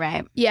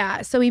 Right.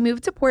 Yeah. So he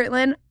moved to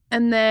Portland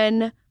and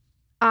then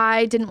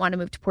I didn't want to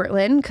move to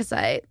Portland because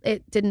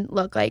it didn't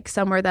look like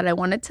somewhere that I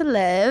wanted to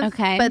live.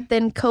 Okay. But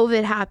then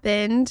COVID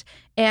happened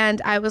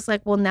and I was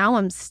like, well, now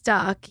I'm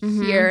stuck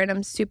here and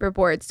I'm super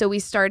bored. So we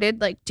started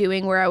like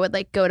doing where I would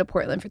like go to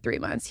Portland for 3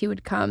 months. He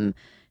would come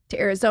to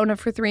Arizona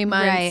for 3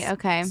 months. Right,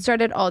 okay.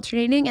 Started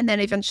alternating and then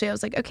eventually I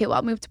was like, okay, well,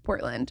 I'll move to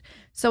Portland.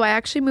 So I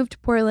actually moved to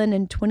Portland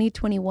in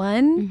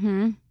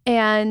 2021.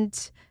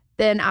 And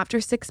then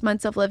after 6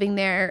 months of living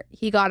there,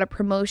 he got a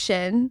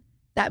promotion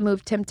that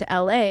moved him to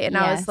LA. And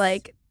I was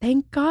like,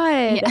 thank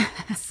God.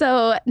 Yeah.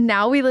 So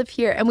now we live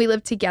here and we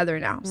live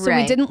together now. So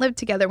we didn't live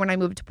together when I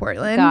moved to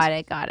Portland.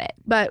 Got it.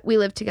 But we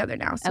live together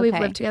now. So we've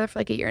lived together for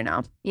like a year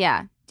now.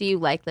 Yeah. Do you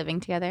like living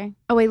together?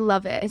 Oh, I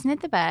love it. Isn't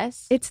it the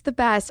best? It's the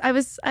best. I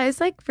was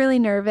like really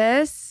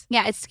nervous.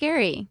 Yeah, it's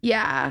scary.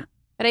 Yeah.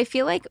 But I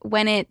feel like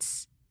when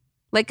it's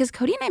like, because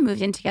Cody and I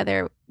moved in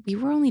together, we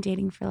were only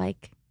dating for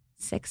like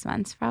 6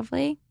 months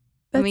probably.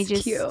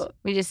 That's cute.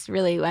 We just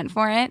really went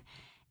for it.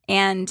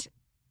 And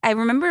I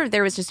remember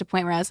there was just a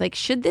point where I was like,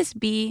 should this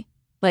be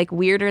like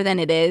weirder than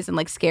it is and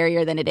like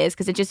scarier than it is?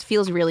 Because it just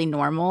feels really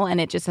normal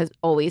and it just has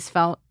always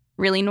felt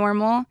really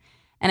normal.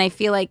 And I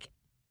feel like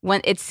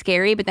when it's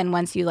scary, but then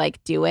once you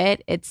like do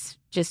it, it's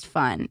just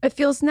fun. It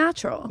feels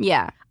natural.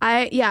 Yeah.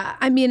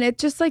 I mean, it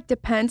just like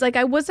depends. Like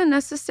I wasn't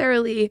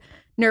necessarily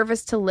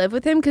nervous to live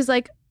with him because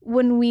like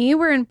when we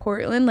were in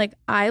Portland, like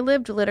I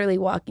lived literally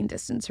walking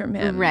distance from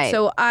him. Right.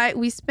 So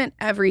we spent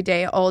every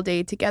day, all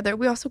day together.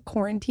 We also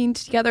quarantined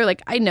together.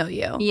 Like I know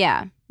you.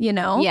 Yeah. You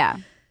know? Yeah.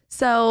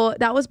 So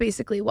that was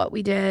basically what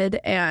we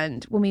did.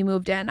 And when we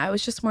moved in, I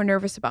was just more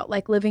nervous about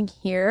like living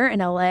here in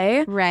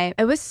LA. Right.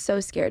 I was so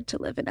scared to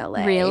live in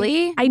LA.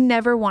 Really? I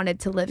never wanted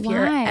to live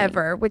here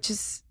ever, which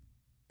is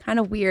kind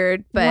of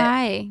weird. But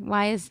why?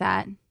 Why is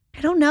that?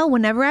 I don't know.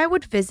 Whenever I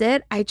would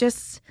visit,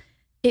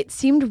 it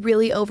seemed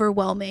really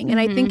overwhelming. And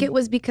I think it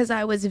was because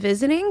I was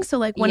visiting. So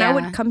like when I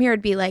would come here,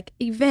 it'd be like,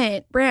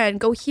 event, brand,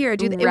 go here,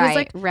 do that. It was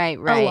like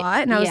a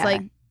lot. And I was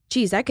like,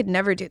 geez, I could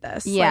never do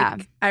this. Yeah.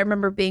 Like, I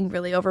remember being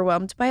really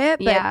overwhelmed by it.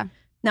 But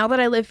now that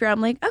I live here,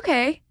 I'm like,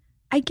 okay,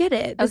 I get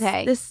it.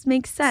 This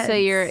makes sense. So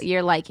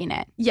you're liking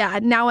it. Yeah.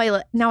 Now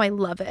I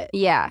love it.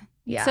 Yeah.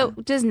 Yeah. So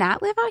does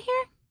Nat live out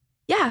here?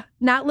 Yeah.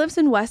 Nat lives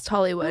in West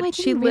Hollywood. Oh,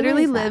 she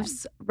literally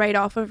lives right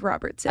off of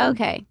Robertson.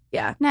 Okay.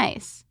 Yeah.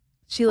 Nice.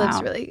 She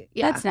lives really,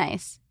 That's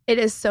nice. It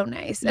is so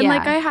nice. And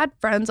like I had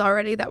friends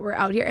already that were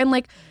out here. And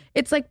like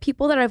it's like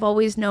people that I've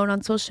always known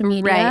on social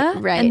media.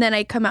 Right. And then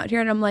I come out here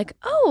and I'm like,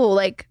 oh,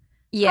 like,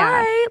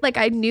 hi. Like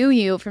I knew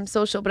you from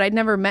social, but I'd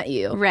never met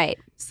you. Right.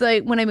 So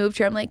like, when I moved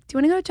here, I'm like, do you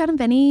want to go to John and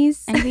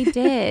Benny's? And we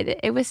did.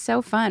 It was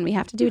so fun. We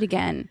have to do it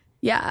again.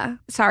 Yeah.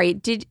 Sorry.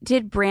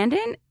 Did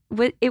Brandon,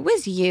 it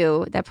was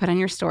you that put on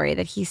your story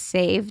that he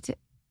saved,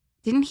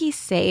 didn't he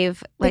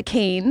save like the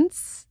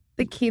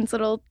Cane's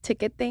little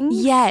ticket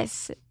things?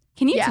 Yes.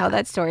 Can you tell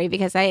that story?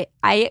 Because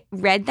I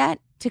read that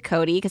to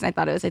Cody because I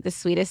thought it was like the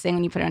sweetest thing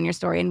when you put it on your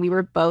story. And we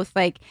were both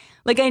like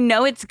I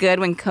know it's good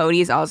when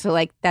Cody's also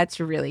like,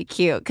 that's really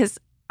cute. Because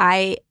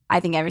I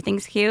think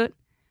everything's cute,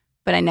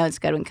 but I know it's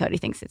good when Cody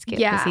thinks it's cute.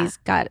 Yeah. Because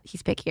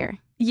he's pickier.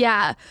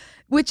 Yeah.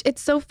 Which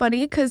it's so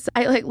funny because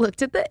I like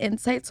looked at the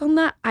insights on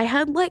that. I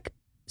had like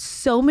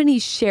so many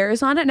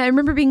shares on it. And I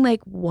remember being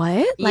like,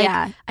 what? Like,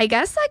 yeah. I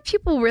guess like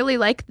people really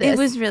like this.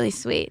 It was really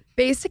sweet.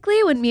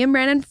 Basically, when me and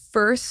Brandon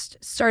first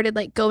started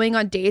like going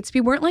on dates, we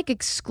weren't like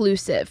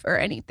exclusive or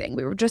anything.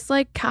 We were just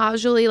like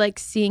casually like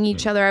seeing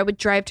each other. I would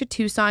drive to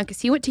Tucson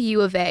because he went to U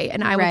of A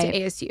and I went to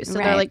ASU. So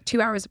they're like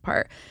 2 hours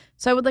apart.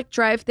 So I would like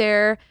drive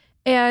there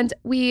and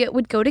we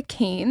would go to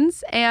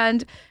Cane's,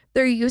 and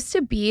there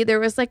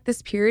was like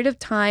this period of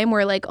time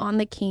where like on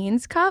the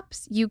Cane's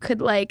cups, you could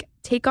like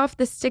take off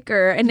the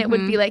sticker and it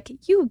would be like,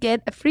 you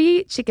get a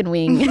free chicken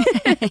wing.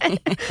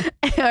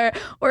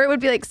 or it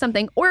would be like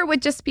something, or it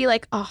would just be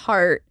like a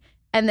heart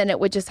and then it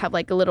would just have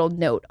like a little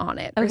note on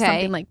it or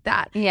something like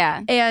that.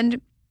 Yeah.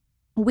 And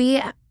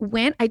we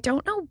went, I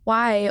don't know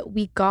why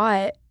we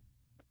got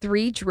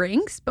 3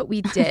 drinks, but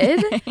we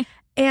did.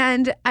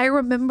 And I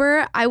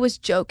remember I was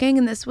joking,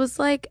 and this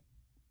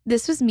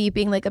was me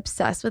being like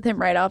obsessed with him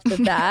right off the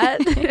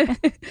bat.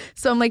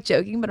 So I'm like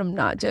joking, but I'm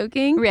not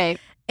joking. Right.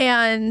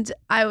 And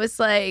I was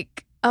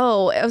like,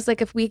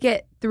 if we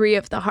get 3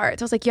 of the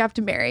hearts, I was like, you have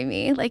to marry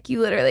me. Like, you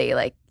literally,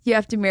 like, you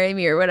have to marry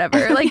me or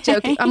whatever. Like,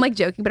 joking. I'm like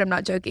joking, but I'm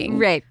not joking.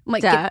 Right. I'm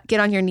like, get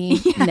on your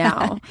knee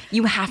now.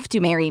 You have to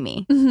marry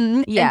me.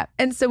 Mm-hmm. Yeah.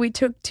 And so we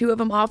took 2 of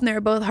them off and they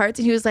were both hearts.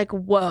 And he was like,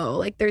 whoa,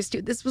 like there's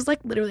 2. This was like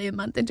literally a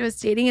month into us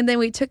dating. And then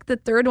we took the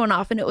 3rd one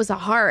off and it was a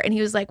heart. And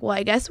he was like, well,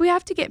 I guess we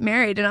have to get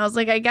married. And I was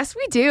like, I guess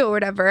we do or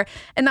whatever.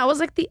 And that was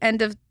like the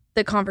end of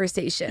the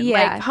conversation.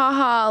 Yeah. Like,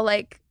 haha,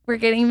 like we're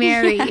getting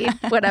married,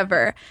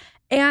 whatever.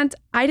 And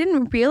I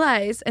didn't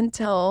realize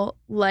until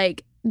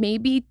like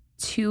maybe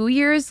 2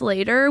 years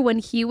later when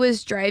he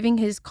was driving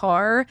his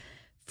car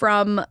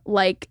from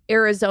like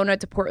Arizona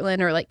to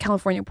Portland or like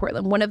California,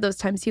 Portland, one of those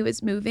times he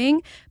was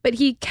moving, but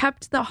he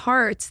kept the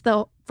hearts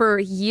for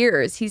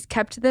years. He's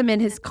kept them in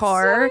his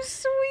car.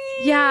 So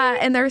sweet. Yeah.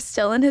 And they're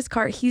still in his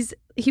car.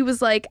 He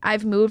was like,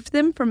 I've moved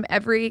them from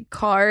every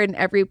car and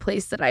every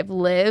place that I've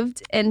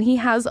lived. And he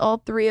has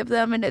all 3 of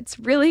them. And it's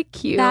really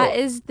cute. That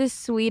is the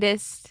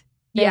sweetest thing.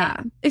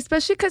 Yeah.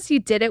 Especially because he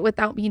did it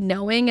without me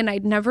knowing and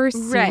I'd never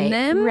seen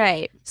them.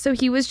 Right. So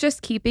he was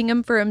just keeping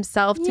them for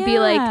himself to be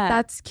like,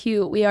 that's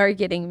cute. We are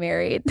getting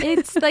married.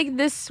 It's like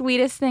the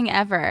sweetest thing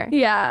ever.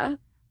 Yeah.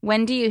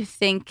 When do you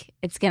think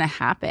it's going to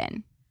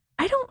happen?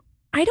 I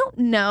don't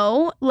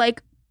know.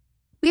 Like,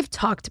 we've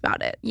talked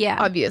about it. Yeah.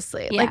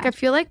 Obviously. Yeah. Like, I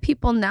feel like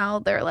people now,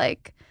 they're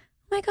like,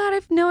 oh my God, I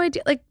have no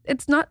idea. Like,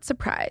 it's not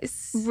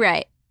surprise.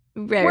 Right.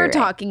 We're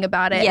talking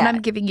about it and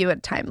I'm giving you a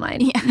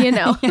timeline, you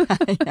know?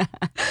 Yeah.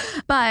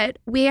 But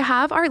we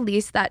have our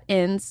lease that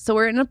ends. So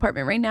we're in an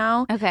apartment right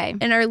now. Okay.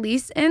 And our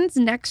lease ends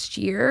next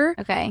year.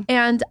 Okay.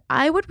 And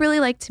I would really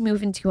like to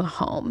move into a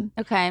home.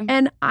 Okay.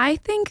 And I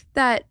think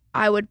that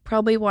I would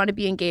probably want to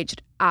be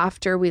engaged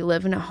after we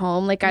live in a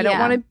home. Like, I don't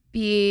want to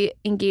be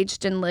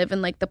engaged and live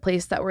in like the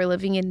place that we're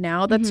living in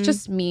now. That's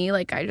just me.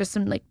 Like, I just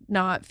am like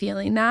not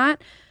feeling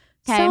that.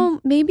 Okay. So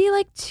maybe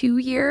like 2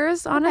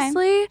 years,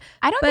 honestly. Okay.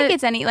 I don't think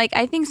it's any, like,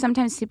 I think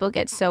sometimes people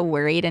get so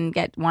worried and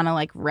want to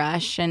like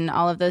rush and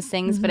all of those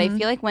things. But I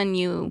feel like when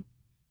you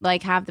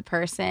like have the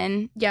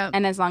person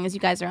and as long as you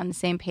guys are on the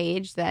same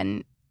page,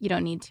 then you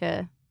don't need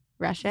to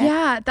rush it.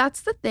 Yeah,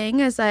 that's the thing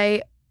is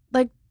I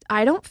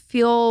don't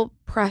feel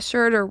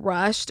pressured or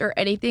rushed or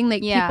anything.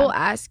 Like people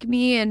ask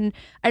me and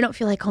I don't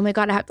feel like, oh my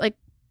God, I have like,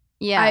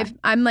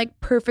 I'm like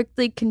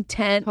perfectly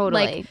content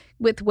like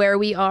with where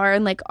we are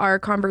and like our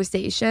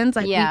conversations.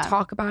 Like we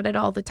talk about it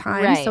all the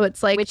time. Right. So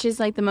it's like, which is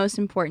like the most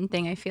important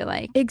thing, I feel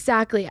like.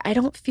 Exactly. I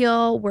don't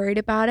feel worried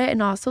about it.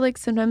 And also like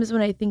sometimes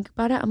when I think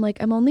about it, I'm like,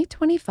 I'm only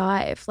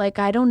 25. Like,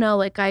 I don't know.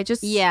 Like I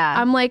just,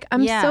 I'm like,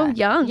 I'm so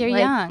young. You're like,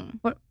 young.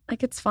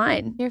 Like, it's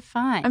fine. You're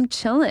fine. I'm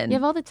chilling. You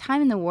have all the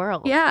time in the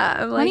world. Yeah.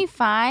 I'm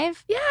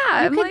 25? Like,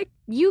 I'm like,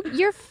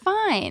 you're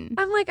fine.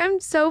 I'm like, I'm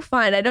so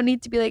fine. I don't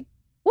need to be like,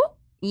 whoop.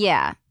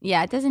 Yeah.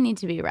 Yeah. It doesn't need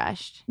to be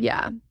rushed.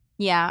 Yeah.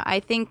 Yeah.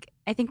 I think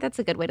that's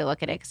a good way to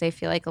look at it because I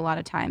feel like a lot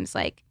of times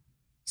like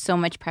so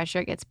much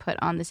pressure gets put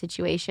on the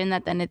situation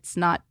that then it's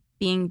not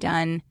being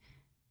done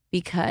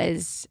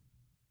because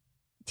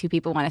 2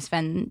 people want to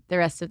spend the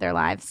rest of their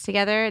lives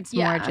together. It's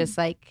more just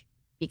like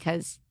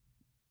because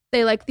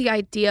they like the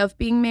idea of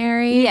being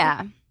married.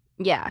 Yeah.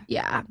 Yeah.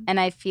 Yeah. And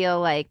I feel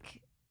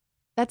like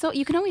that's all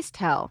you can always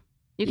tell.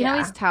 You can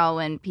always tell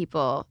when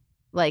people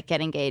like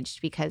get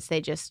engaged because they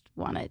just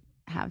want to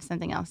have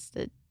something else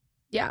to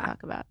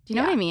talk about. Do you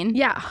know what I mean?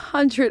 Yeah,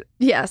 100.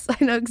 Yes,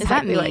 I know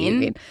exactly what you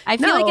mean. I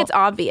feel like it's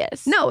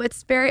obvious. No,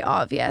 it's very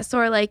obvious.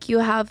 Or like you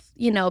have,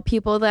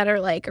 people that are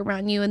like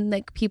around you and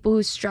like people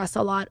who stress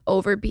a lot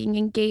over being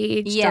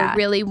engaged or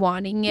really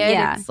wanting it.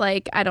 Yeah. It's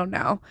like, I don't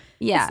know.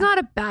 Yeah. It's not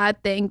a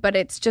bad thing, but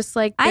it's just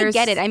like I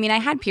get it. I mean, I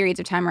had periods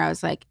of time where I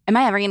was like, am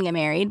I ever going to get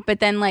married? But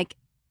then like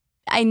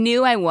I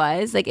knew I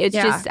was. Like it's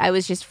just I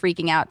was just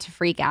freaking out to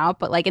freak out.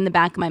 But like in the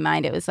back of my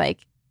mind, it was like,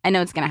 I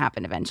know it's going to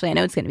happen eventually. I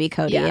know it's going to be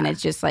Cody and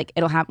it's just like,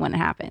 it'll happen when it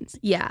happens.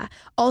 Yeah.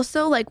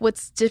 Also, like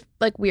what's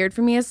like weird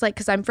for me is like,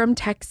 because I'm from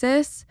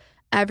Texas,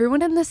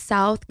 everyone in the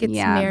South gets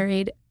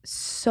married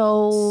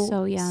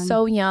so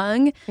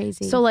young.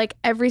 Crazy. So like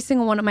every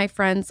single one of my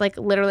friends, like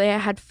literally I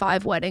had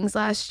 5 weddings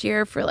last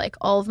year for like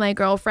all of my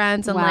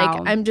girlfriends. And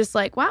like, I'm just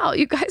like, wow,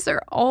 you guys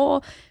are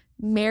all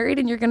married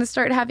and you're going to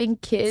start having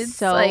kids.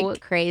 So like,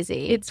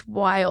 crazy. It's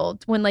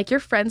wild. When like your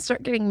friends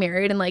start getting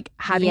married and like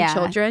having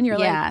children, you're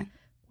like,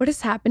 what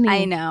is happening?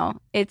 I know.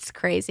 It's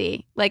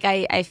crazy. Like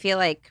I feel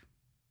like,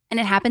 and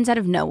it happens out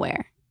of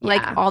nowhere.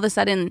 Like all of a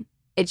sudden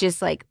it's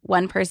just like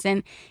one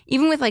person,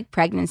 even with like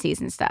pregnancies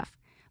and stuff.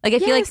 Like I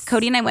feel like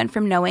Cody and I went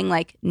from knowing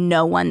like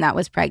no one that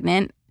was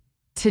pregnant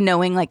to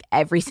knowing like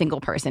every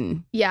single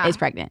person is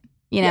pregnant.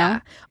 You know? Yeah.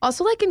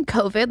 Also, like in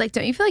COVID, like,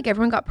 don't you feel like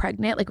everyone got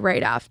pregnant like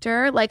right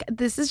after? Like,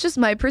 this is just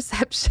my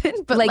perception,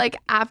 but like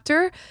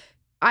after,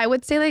 I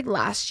would say like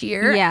last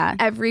year,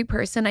 every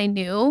person I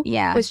knew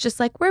was just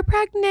like, we're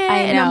pregnant.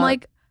 And I'm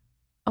like,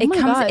 oh my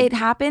God. It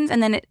happens,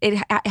 and then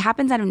it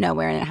happens out of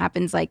nowhere, and it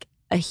happens like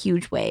a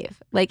huge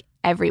wave. Like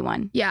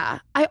everyone. Yeah.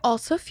 I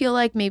also feel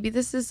like maybe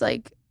this is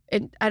like,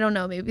 I don't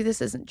know, maybe this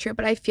isn't true,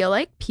 but I feel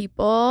like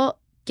people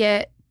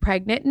get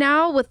pregnant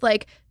now with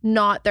like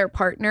not their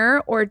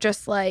partner or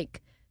just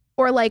like,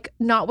 or like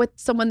not with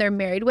someone they're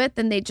married with,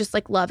 and they just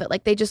like love it.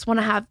 Like they just want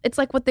to have, it's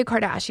like what the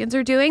Kardashians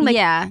are doing.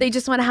 Like they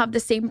just want to have the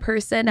same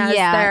person as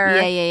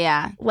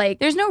their like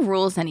there's no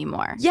rules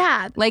anymore.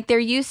 Yeah. Like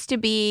it used to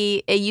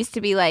be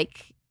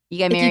like you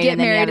get married and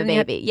then you have a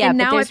baby. But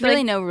now there's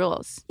really no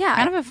rules. Yeah.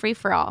 Kind of a free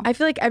for all. I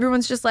feel like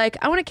everyone's just like,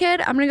 I want a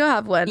kid, I'm gonna go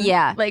have one.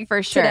 Yeah. Like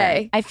for sure.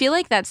 Today. I feel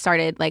like that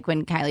started like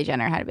when Kylie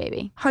Jenner had a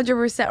baby.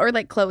 100%. Or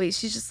like Khloe,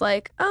 she's just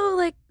like, oh,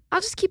 like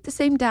I'll just keep the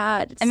same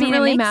dad. It doesn't I mean,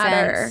 really it makes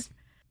matter. sense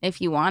if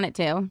you want it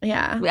to.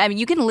 Yeah. I mean,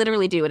 you can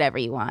literally do whatever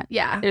you want.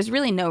 Yeah. There's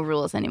really no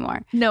rules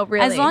anymore. No,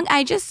 really. As long,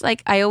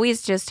 I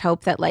always just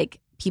hope that like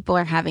people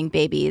are having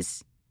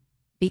babies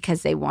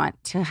because they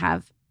want to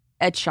have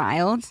a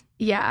child.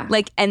 Yeah.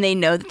 Like, and they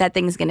know that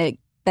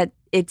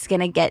it's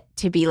gonna get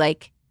to be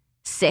like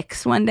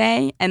 6 one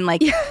day and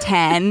like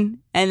 10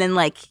 and then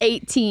like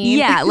 18.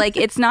 Yeah. Like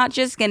it's not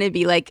just gonna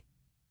be like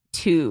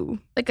 2.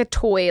 Like a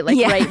toy like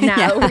right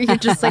now where you're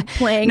just like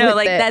playing with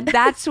like it.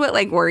 that's what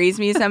like worries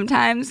me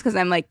sometimes, because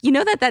I'm like, you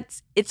know,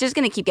 that's it's just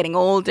gonna keep getting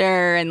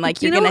older and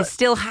like you're gonna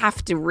still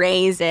have to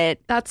raise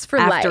it. That's for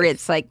after life.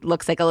 It's like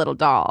looks like a little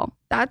doll.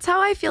 That's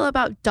how I feel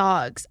about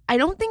dogs. I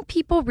don't think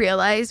people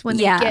realize when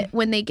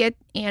they get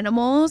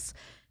animals.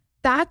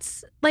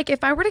 That's like,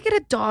 if I were to get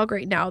a dog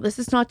right now, this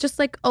is not just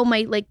like, oh,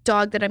 my like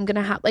dog that I'm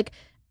gonna have. Like,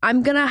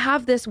 I'm gonna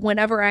have this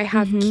whenever I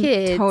have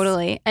kids.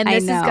 Totally. And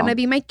this is gonna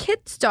be my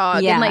kid's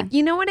dog. Yeah. And like,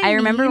 you know what I mean? I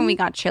remember when we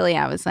got Chili,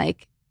 I was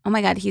like, oh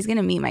my God, he's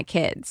gonna meet my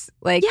kids.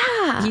 Like,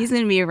 he's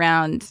gonna be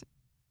around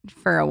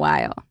for a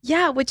while.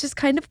 Yeah, which is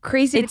kind of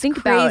crazy to think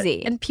about.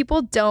 And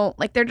people don't,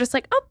 like, they're just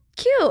like, oh,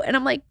 cute. And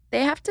I'm like,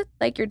 they have to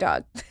like your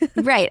dog.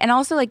 Right. And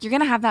also like, you're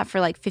gonna have that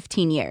for like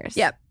 15 years.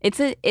 Yep.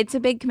 It's a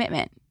big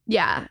commitment.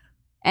 Yeah.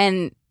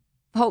 And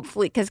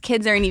hopefully, because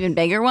kids are an even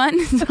bigger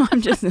one. So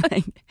I'm just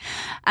like,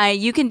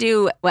 you can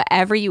do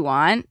whatever you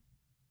want.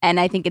 And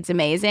I think it's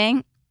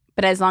amazing.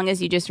 But as long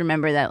as you just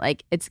remember that,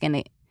 like,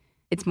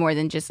 it's more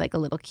than just like a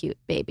little cute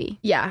baby.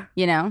 Yeah.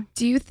 You know?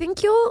 Do you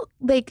think you'll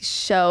like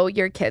show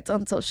your kids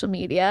on social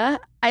media?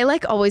 I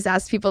like always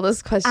ask people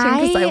this question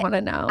because I want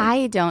to know.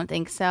 I don't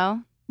think so.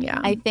 Yeah.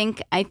 I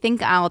think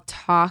I'll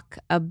talk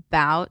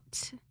about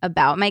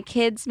my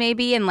kids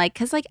maybe. And like,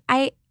 because like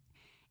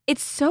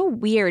it's so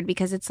weird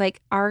because it's like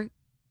our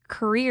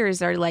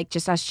careers are like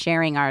just us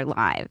sharing our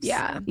lives.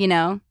 Yeah. You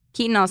know?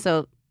 Keaton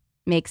also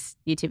makes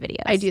YouTube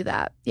videos. I do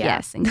that. Yeah.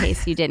 Yes, in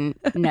case you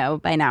didn't know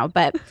by now.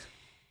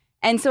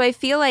 And so I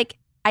feel like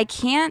I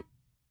can't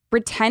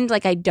pretend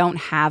like I don't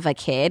have a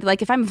kid.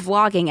 Like if I'm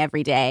vlogging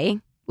every day,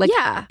 like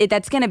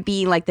that's going to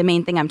be like the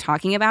main thing I'm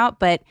talking about.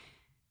 But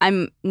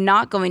I'm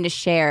not going to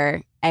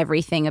share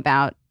everything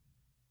about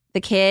the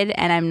kid,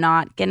 and I'm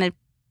not going to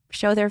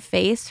show their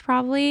face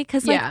probably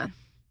because like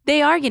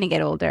they are going to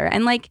get older.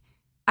 And like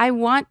I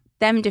want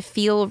them to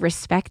feel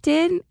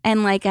respected,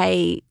 and like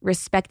I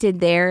respected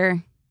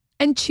their...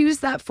 And choose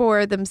that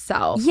for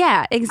themselves.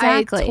 Yeah,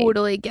 exactly. I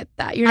totally get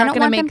that. You're not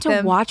going to make them... I don't want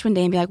them to watch one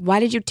day and be like,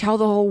 why did you tell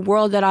the whole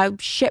world that I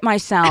shit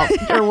myself?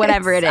 Or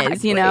whatever it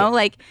is, you know?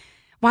 Like,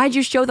 why did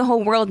you show the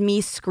whole world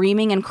me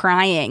screaming and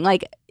crying?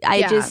 Like,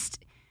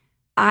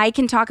 I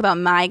can talk about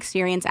my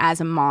experience as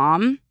a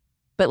mom,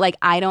 but like,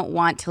 I don't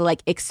want to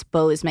like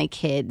expose my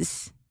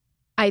kids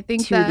to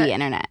the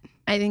internet.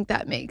 I think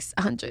that makes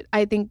 100.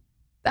 I think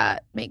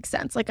that makes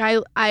sense. Like I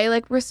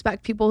like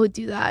respect people who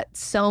do that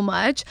so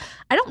much.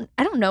 I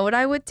don't know what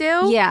I would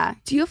do. Yeah.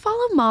 Do you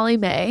follow Molly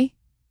May?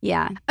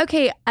 Yeah.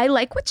 Okay, I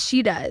like what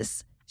she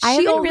does. I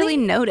haven't really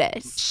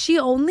noticed. She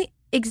only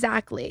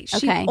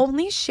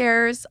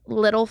shares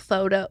little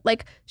photo.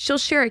 Like she'll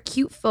share a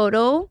cute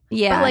photo.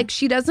 Yeah. But like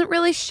she doesn't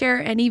really share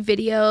any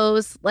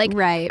videos. Like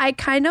I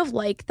kind of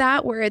like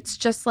that where it's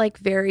just like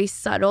very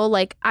subtle.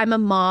 Like I'm a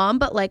mom,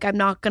 but like I'm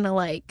not gonna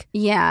like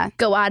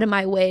go out of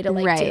my way to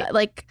like do that.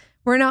 Like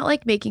we're not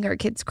like making our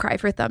kids cry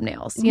for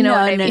thumbnails. You know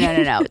what I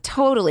mean? No.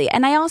 Totally.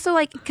 And I also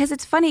like, because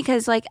it's funny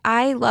because like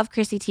I love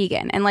Chrissy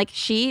Teigen and like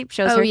she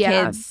shows her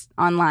kids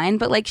online,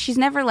 but like she's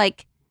never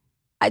like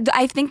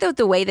I think that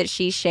the way that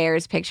she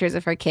shares pictures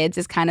of her kids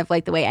is kind of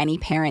like the way any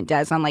parent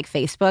does on like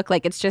Facebook.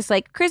 Like it's just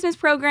like Christmas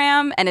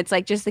program and it's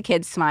like just the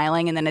kids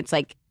smiling and then it's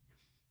like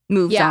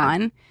moves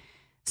on.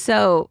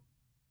 So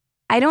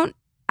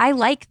I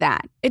like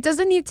that. It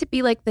doesn't need to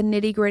be like the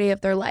nitty gritty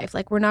of their life.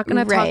 Like we're not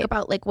going to talk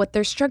about like what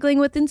they're struggling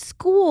with in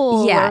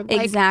school. Yeah, or,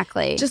 like,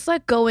 exactly. Just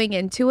like going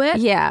into it.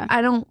 Yeah.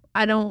 I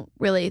don't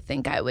really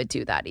think I would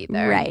do that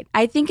either. Right.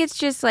 I think it's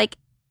just like,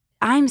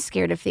 I'm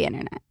scared of the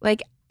internet.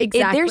 Like,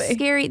 exactly. They're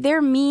scary.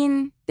 They're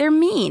mean. They're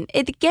mean.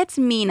 It gets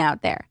mean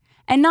out there.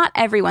 And not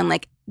everyone,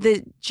 like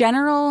the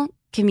general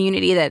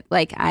community that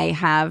like I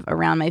have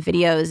around my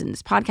videos and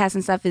this podcast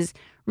and stuff is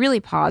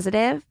really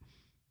positive.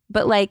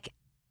 But like,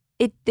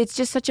 it's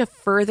just such a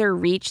further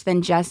reach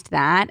than just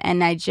that.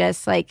 And I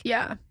just like,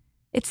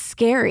 it's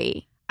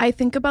scary. I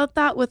think about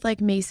that with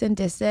like Mason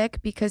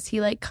Disick because he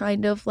like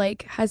kind of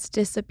like has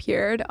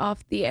disappeared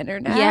off the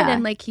internet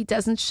and like he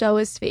doesn't show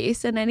his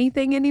face in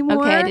anything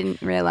anymore. Okay, I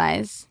didn't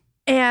realize.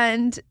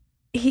 And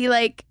he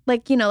like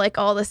you know like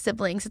all the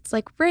siblings, it's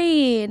like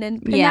Rain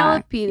and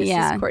Penelope. This is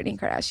Kourtney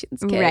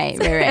Kardashian's kids,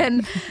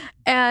 right.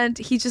 and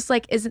he just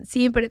like isn't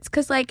seen, but it's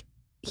because like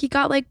he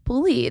got like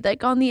bullied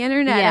like on the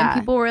internet and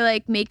people were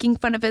like making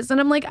fun of his, and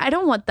I'm like, I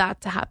don't want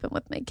that to happen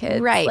with my kids.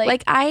 Right.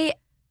 Like I,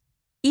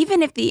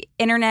 even if the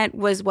internet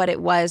was what it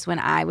was when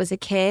I was a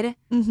kid,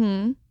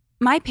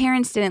 my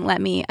parents didn't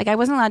let me, like I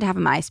wasn't allowed to have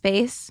a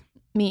MySpace.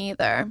 Me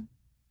either.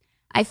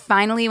 I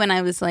finally, when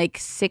I was like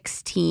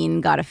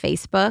 16, got a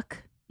Facebook,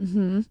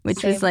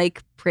 which was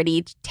like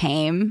pretty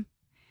tame.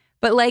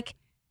 But like,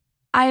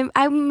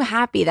 I'm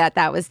happy that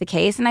that was the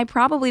case. And I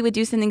probably would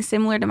do something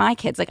similar to my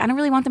kids. Like, I don't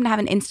really want them to have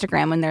an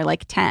Instagram when they're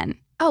like 10.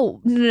 Oh,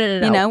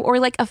 no. You know, or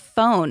like a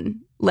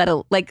phone,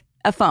 like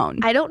a phone.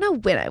 I don't know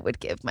when I would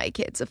give my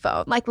kids a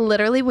phone. Like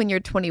literally when you're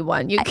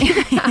 21, you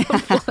can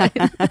have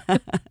one.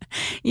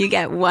 You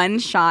get one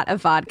shot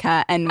of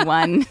vodka and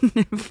one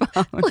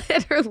phone.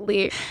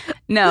 Literally.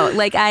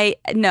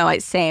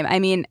 Same. I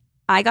mean,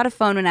 I got a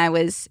phone when I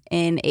was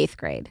in 8th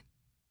grade.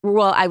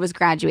 Well, I was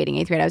graduating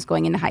 8th grade. I was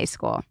going into high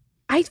school.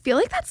 I feel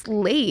like that's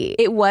late.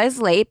 It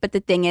was late, but the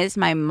thing is,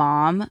 my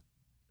mom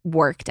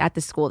worked at the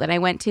school that I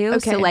went to.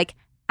 Okay. So like,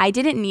 I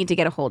didn't need to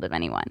get a hold of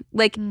anyone.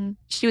 Like,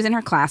 she was in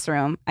her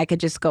classroom. I could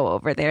just go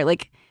over there.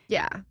 Like,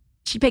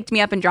 she picked me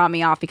up and dropped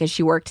me off because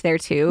she worked there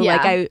too.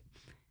 Yeah. Like,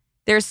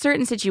 there's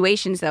certain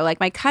situations though, like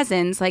my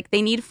cousins, like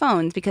they need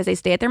phones because they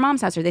stay at their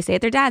mom's house or they stay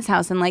at their dad's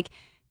house, and like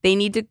they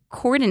need to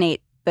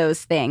coordinate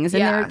those things,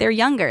 and they're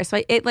younger.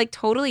 So it like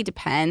totally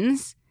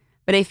depends.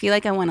 But I feel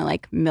like I want to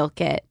like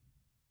milk it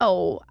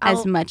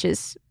as much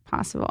as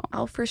possible.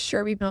 I'll for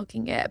sure be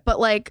milking it. But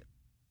like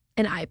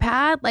an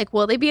iPad, like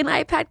will they be an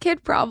iPad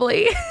kid?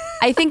 Probably.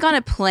 I think on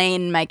a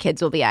plane, my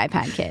kids will be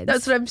iPad kids.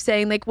 That's what I'm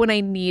saying. Like when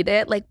I need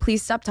it, like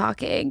please stop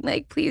talking.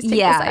 Like please take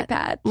this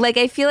iPad. Like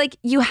I feel like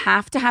you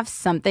have to have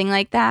something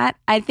like that.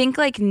 I think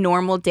like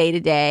normal day to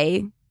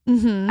day,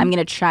 I'm going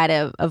to try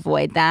to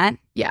avoid that.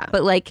 Yeah.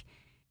 But like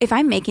if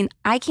I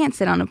can't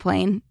sit on a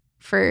plane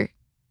for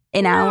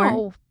an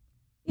hour.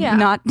 Yeah.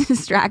 Not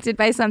distracted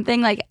by something.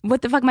 Like,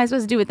 what the fuck am I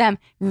supposed to do with them?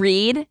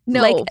 Read?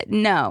 No. Like,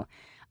 no.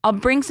 I'll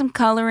bring some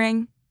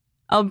coloring.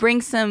 I'll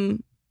bring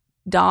some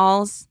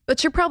dolls.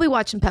 But you're probably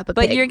watching Peppa Pig.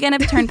 But you're going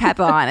to turn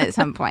Peppa on at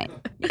some point.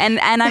 And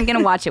I'm going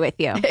to watch it with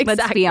you. Exactly.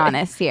 Let's be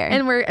honest here.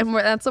 And we're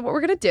that's what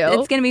we're going to do.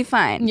 It's going to be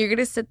fun. And you're going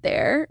to sit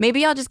there.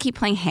 Maybe I'll just keep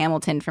playing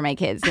Hamilton for my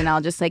kids, and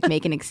I'll just like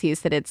make an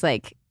excuse that it's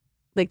like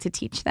to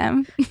teach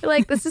them. You're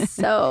like, this is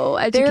so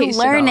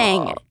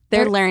educational.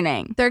 They're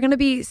learning. They're going to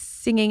be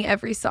singing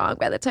every song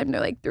by the time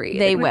they're like 3.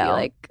 They will. Be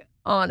like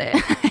on it.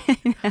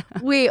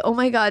 Wait, oh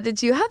my God.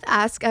 Did you have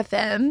Ask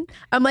FM?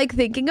 I'm like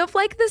thinking of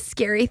like the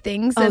scary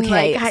things in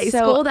like high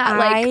school that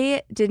like.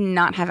 I did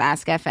not have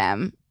Ask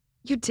FM.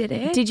 You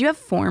didn't? Did you have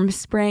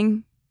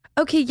Formspring?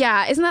 Okay,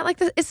 yeah. Isn't that like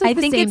it's like I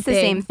think it's the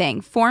same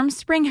thing.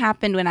 Formspring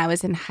happened when I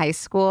was in high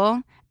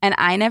school, and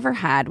I never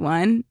had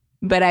one,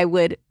 but I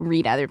would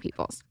read other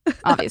people's,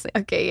 obviously.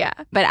 Okay, yeah.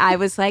 But I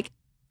was like,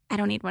 I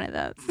don't need one of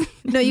those.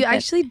 No, you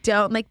actually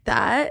don't. Like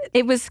that.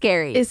 It was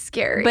scary. It's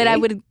scary. But I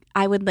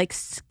would like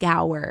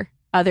scour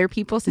other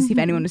people's to see if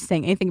anyone was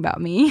saying anything about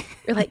me.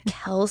 You're like,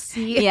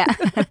 Kelsey. Yeah.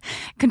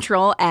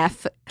 Control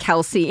F,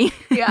 Kelsey.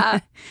 Yeah.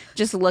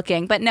 Just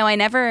looking. But no, I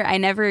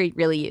never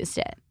really used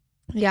it.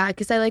 Yeah,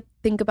 because I like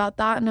think about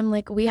that, and I'm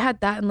like, we had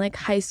that in like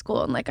high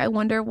school, and like I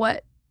wonder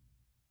what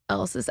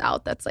else is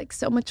out that's like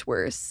so much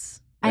worse.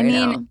 I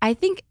mean, I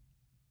think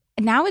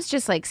now it's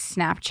just like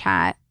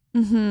Snapchat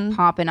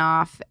popping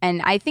off.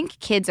 And I think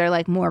kids are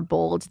like more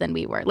bold than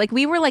we were. Like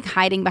we were like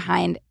hiding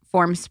behind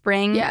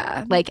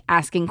Formspring, like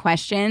asking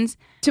questions.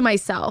 To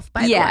myself,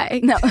 by the way.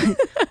 No.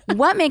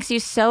 What makes you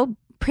so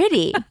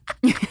pretty?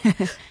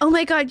 Oh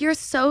my God, you're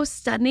so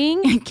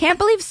stunning. Can't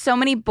believe so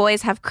many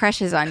boys have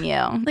crushes on you.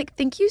 Like,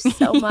 thank you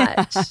so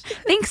much.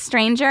 Thanks,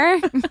 stranger.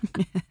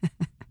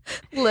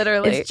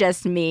 Literally. It's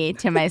just me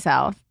to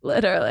myself.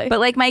 Literally. But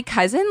like my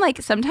cousin,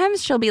 like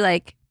sometimes she'll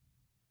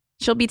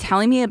she'll be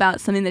telling me about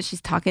something that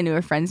she's talking to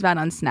her friends about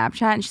on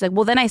Snapchat. And she's like,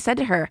 well, then I said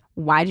to her,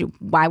 why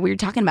were you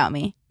talking about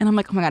me? And I'm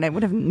like, oh my God, I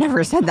would have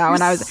never said that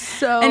when I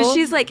was. And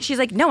she's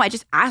like, no, I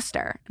just asked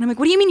her. And I'm like,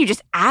 what do you mean you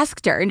just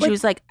asked her? And she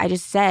was like, I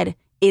just said,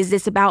 is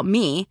this about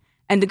me?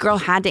 And the girl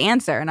had to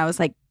answer. And I was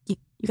like, you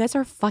guys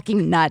are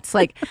fucking nuts.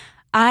 Like,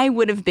 I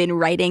would have been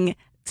writing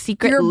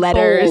secret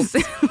letters,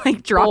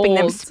 like dropping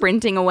them,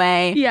 sprinting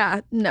away.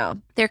 Yeah,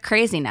 no. They're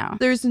crazy now.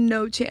 There's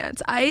no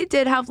chance. I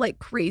did have like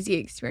crazy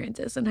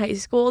experiences in high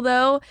school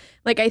though.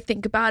 Like I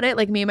think about it,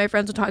 like me and my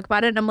friends will talk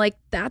about it and I'm like,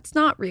 that's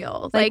not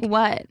real. Like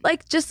what?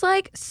 Like just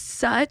like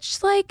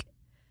such like,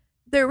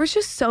 there was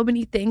just so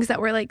many things that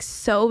were like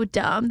so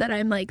dumb that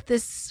I'm like,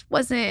 this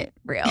wasn't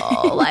real.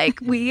 Like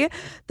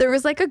there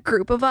was like a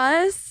group of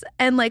us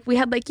and like we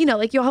had like, you know,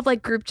 like you'll have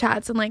like group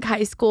chats in like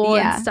high school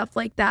and stuff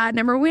like that. And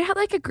I remember we had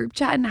like a group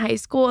chat in high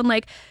school and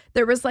like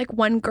there was like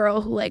one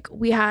girl who like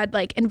we had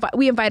like,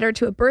 we invited her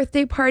to a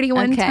birthday party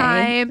one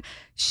time.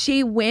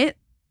 She went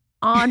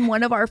on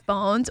one of our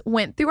phones,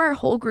 went through our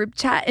whole group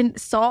chat and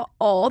saw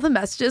all the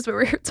messages where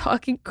we were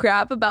talking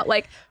crap about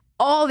like,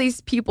 all these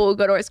people who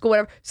go to our school,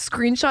 whatever,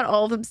 screenshot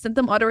all of them, sent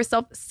them all to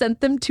herself,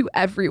 sent them to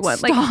everyone.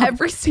 Stop. Like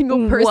every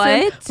single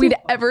person we'd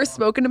ever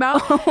spoken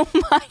about. Oh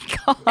my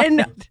God.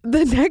 And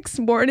the next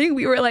morning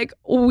we were like,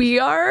 we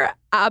are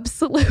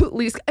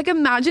absolutely, like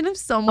imagine if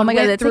someone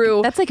went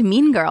through. That's like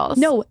Mean Girls.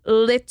 No,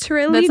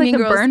 literally that's like Mean the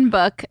Girls. burn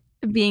book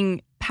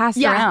being passed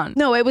around.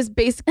 No, it was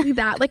basically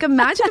that. Like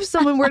imagine if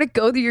someone were to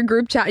go through your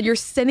group chat and you're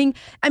sending,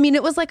 I mean,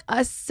 it was like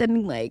us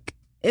sending like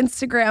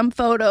Instagram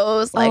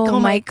photos, like, oh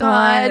my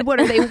God, what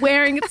are they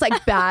wearing? It's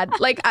like bad.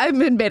 Like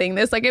I'm admitting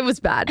this, like it was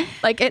bad.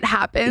 Like it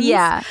happens.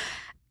 Yeah.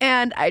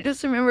 And I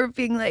just remember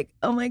being like,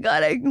 oh my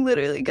God, I'm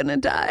literally gonna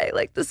die.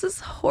 Like this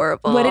is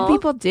horrible. What did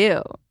people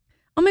do?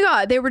 Oh my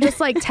God, they were just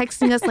like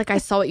texting us like, I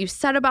saw what you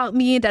said about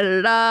me, da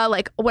da da,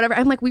 like whatever.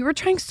 I'm like, we were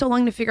trying so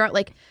long to figure out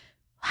like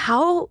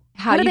how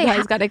you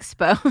guys got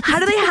exposed. How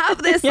do they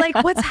have this? Like,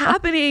 what's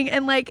happening?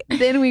 And like,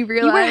 then we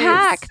realized you were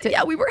hacked.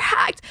 Yeah, we were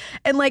hacked.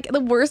 And like, the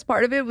worst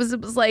part of it was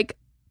like,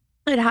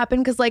 it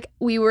happened because like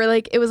we were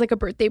like, it was like a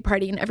birthday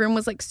party and everyone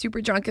was like super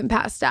drunk and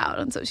passed out.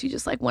 And so she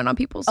just like went on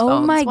people's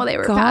phones while they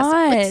were passed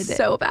out. Like,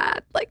 so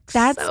bad. Like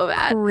that's so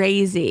bad.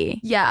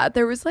 Crazy. Yeah,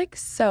 there was like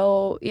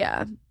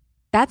yeah.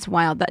 That's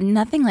wild. That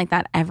nothing like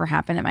that ever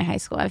happened at my high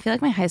school. I feel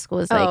like my high school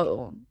is like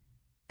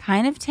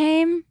kind of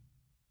tame.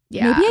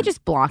 Yeah. Maybe I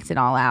just blocked it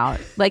all out.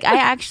 Like I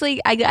actually,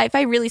 if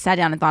I really sat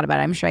down and thought about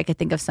it, I'm sure I could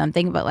think of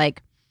something, but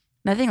like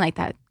nothing like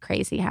that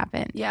crazy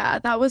happened. Yeah,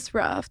 that was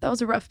rough. That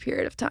was a rough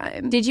period of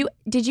time. Did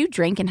you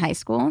drink in high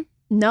school?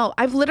 No,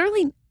 I've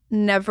literally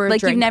never like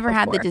drank you've never before.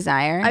 had the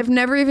desire? I've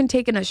never even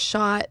taken a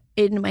shot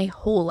in my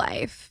whole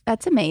life.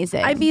 That's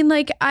amazing. I mean,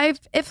 like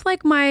if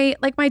like my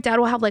dad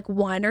will have like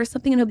one or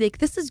something and he'll be like,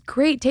 this is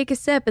great, take a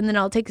sip, and then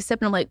I'll take a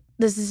sip and I'm like,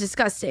 this is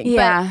disgusting.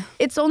 Yeah. But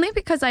it's only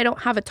because I don't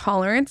have a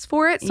tolerance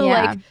for it. So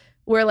like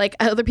where like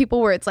other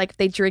people where it's like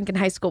they drink in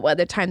high school by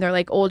the time they're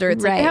like older,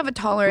 it's like they have a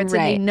tolerance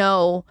and they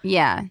know.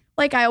 Yeah.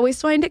 Like I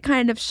always find it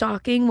kind of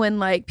shocking when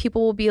like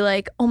people will be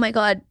like, oh my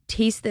God,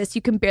 taste this.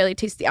 You can barely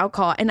taste the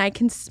alcohol and I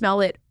can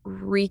smell it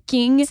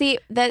reeking. See,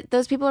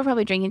 those people are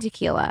probably drinking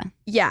tequila.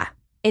 Yeah.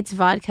 It's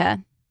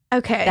vodka.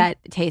 Okay. That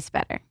tastes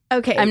better.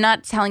 Okay. I'm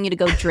not telling you to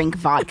go drink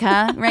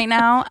vodka right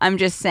now. I'm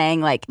just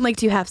saying like,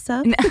 do you have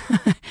some?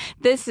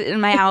 This is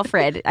my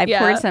Alfred. I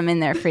poured some in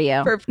there for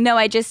you. Perfect. No,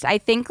 I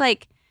think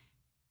like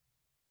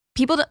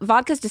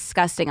vodka's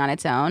disgusting on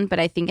its own, but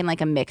I think in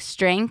like a mixed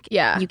drink,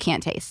 you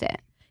can't taste it.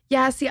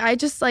 Yeah, see, I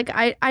just like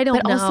I don't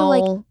know. But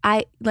also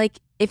like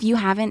if you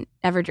haven't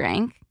ever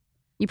drank,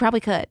 you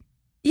probably could.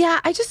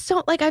 Yeah, I just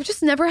don't like. I've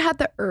just never had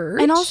the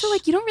urge. And also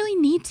like you don't really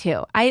need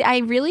to. I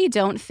really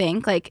don't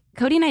think like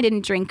Cody and I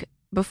didn't drink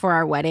before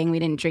our wedding. We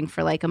didn't drink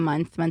for like a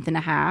month and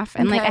a half,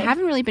 and like I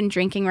haven't really been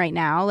drinking right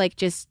now, like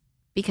just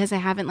because I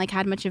haven't like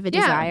had much of a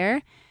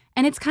desire,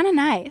 and it's kind of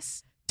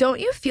nice. Don't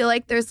you feel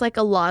like there's like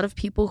a lot of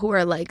people who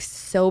are like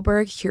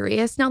sober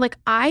curious now? Like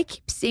I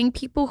keep seeing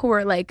people who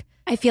are like,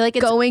 I feel like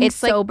it's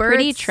sober. Like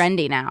pretty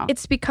trendy now.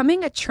 It's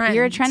becoming a trend.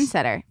 You're a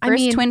trendsetter.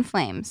 First Twin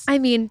Flames. I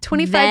mean,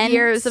 25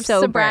 years of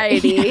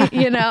sobriety,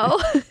 you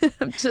know?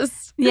 I'm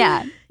just.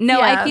 Yeah.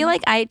 No, I feel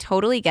like I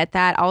totally get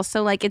that.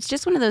 Also, like, it's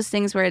just one of those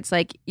things where it's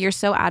like you're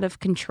so out of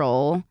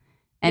control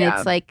and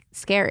it's like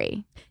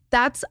scary.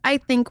 That's, I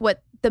think,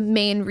 what the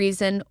main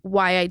reason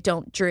why I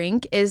don't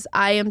drink is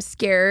I am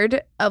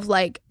scared of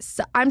like,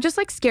 I'm just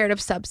like scared of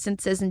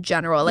substances in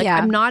general. Like,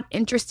 I'm not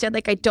interested.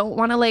 Like, I don't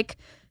want to like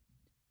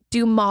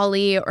do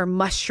Molly or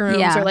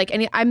mushrooms or like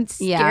any. I'm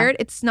scared.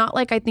 It's not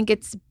like I think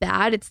it's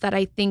bad. It's that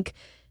I think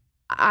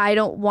I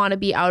don't want to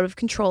be out of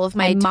control of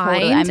my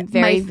mind. I'm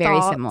very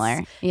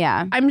similar.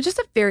 Yeah. I'm just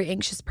a very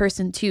anxious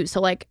person too. So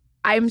like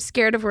I'm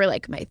scared of where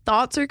like my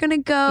thoughts are going to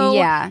go.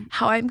 Yeah.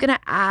 How I'm going to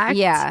act.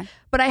 Yeah.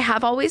 But I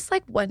have always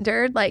like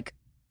wondered like,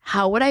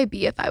 how would I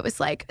be if I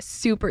was like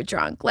super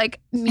drunk? Like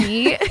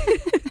me,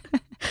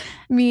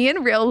 me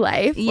in real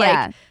life.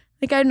 Yeah.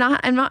 Like I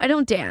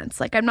don't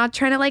dance. Like I'm not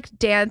trying to like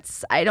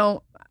dance. I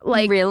don't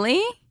Like,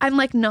 really? I'm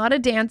like not a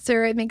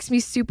dancer. It makes me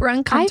super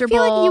uncomfortable. I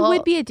feel like you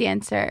would be a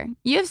dancer.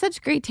 You have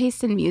such great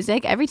taste in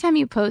music. Every time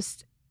you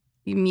post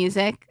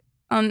music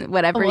on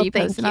whatever you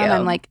post it on,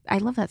 I'm like, I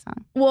love that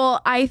song. Well,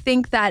 I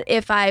think that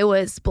if I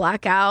was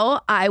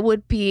blackout, I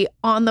would be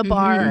on the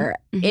bar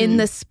in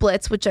the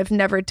splits, which I've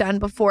never done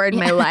before in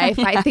my life.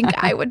 I think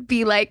I would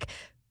be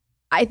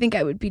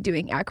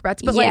doing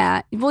acrobats. But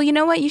well, you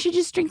know what? You should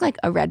just drink like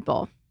a Red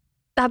Bull.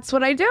 That's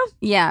what I do.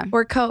 Yeah.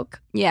 Or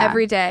Coke. Yeah.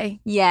 Every day.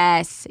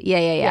 Yes.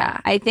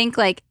 Yeah. I think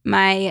like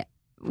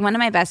one of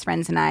my best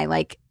friends and I,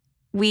 like,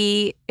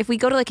 if we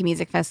go to like a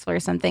music festival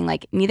or something,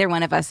 like neither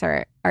one of us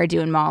are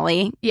doing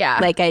Molly. Yeah.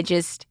 Like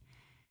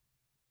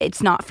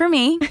it's not for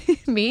me.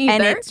 Me either.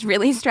 And it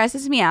really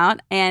stresses me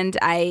out. And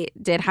I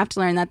did have to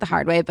learn that the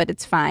hard way, but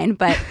it's fine.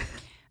 But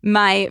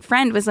my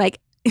friend was like,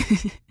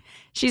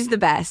 she's the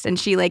best. And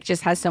she like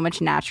just has so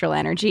much natural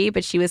energy.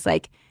 But she was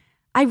like,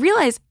 I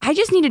realize I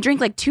just need to drink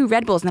like 2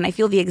 Red Bulls and then I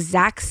feel the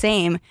exact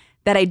same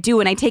that I do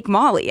when I take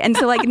Molly. And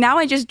so like now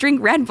I just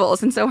drink Red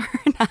Bulls. And so her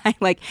and I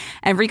like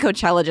every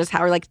Coachella just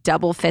how we're like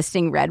double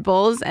fisting Red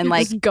Bulls and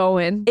like just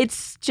going.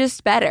 It's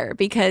just better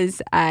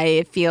because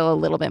I feel a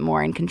little bit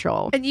more in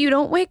control. And you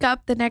don't wake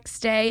up the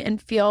next day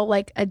and feel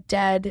like a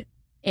dead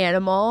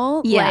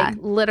animal. Yeah. Like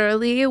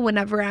literally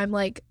whenever I'm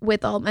like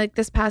with all like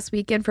this past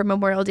weekend for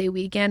Memorial Day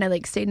weekend, I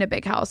like stayed in a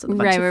big house with a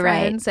bunch of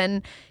friends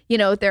and you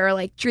know, they're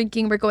like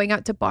drinking, we're going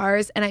out to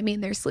bars and I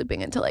mean they're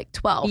sleeping until like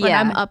 12 and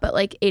I'm up at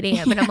like 8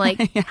 a.m. and I'm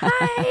like,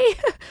 hi,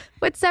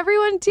 what's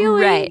everyone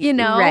doing? Right. You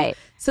know? Right.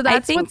 So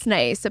that's what's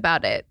nice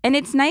about it. And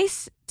it's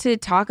nice to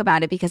talk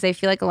about it because I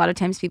feel like a lot of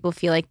times people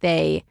feel like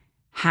they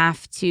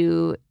have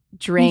to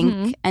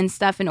drink and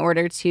stuff in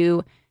order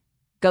to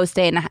go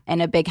stay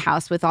in a big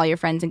house with all your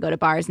friends and go to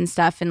bars and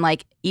stuff. And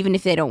like, even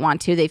if they don't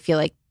want to, they feel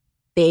like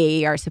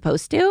they are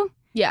supposed to.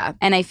 Yeah.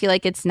 And I feel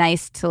like it's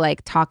nice to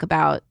like talk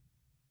about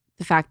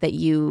the fact that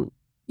you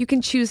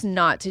can choose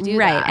not to do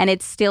right. that. And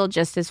it's still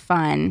just as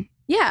fun.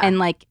 Yeah. And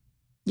like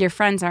your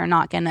friends are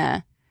not going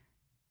to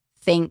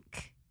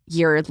think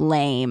you're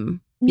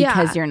lame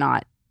because you're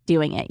not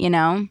doing it, you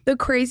know? The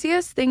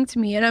craziest thing to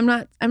me, and I'm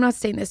not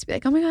saying this to be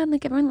like, oh my God,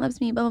 like everyone loves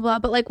me, blah, blah, blah.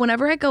 But like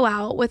whenever I go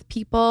out with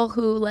people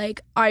who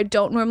like I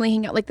don't normally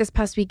hang out, like this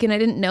past weekend, I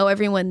didn't know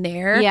everyone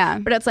there. Yeah.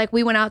 But it's like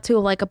we went out to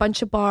like a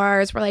bunch of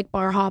bars, we're like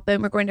bar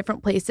hopping, we're going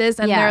different places.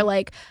 And they're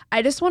like,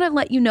 I just want to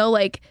let you know,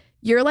 like,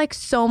 you're like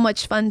so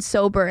much fun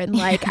sober and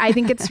like I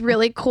think it's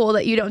really cool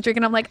that you don't drink.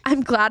 And I'm like, I'm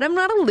glad I'm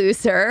not a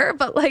loser,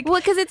 but like, well,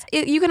 because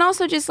you can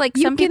also just like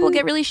some people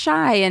get really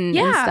shy and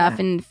stuff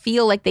and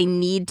feel like they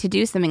need to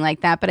do something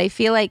like that, but I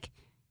feel like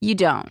you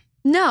don't.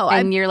 No,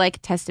 and you're like a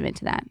testament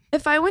to that.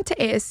 If I went to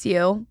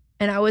ASU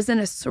and I was in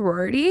a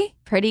sorority,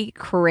 pretty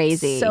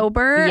crazy,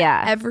 sober,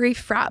 every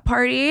frat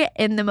party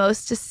in the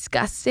most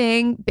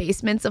disgusting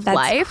basements of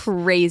life.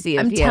 Crazy.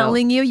 I'm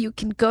telling you, you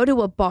can go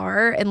to a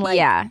bar and like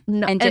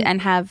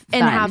and have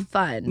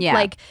fun. Yeah,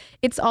 like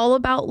it's all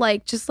about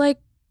like just like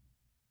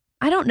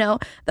I don't know.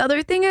 The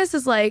other thing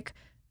is like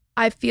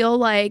I feel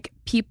like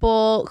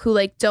people who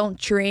like don't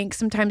drink,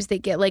 sometimes they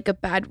get like a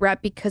bad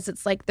rep because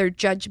it's like they're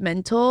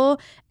judgmental.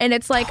 And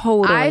it's like,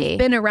 I've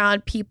been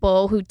around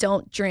people who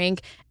don't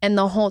drink and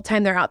the whole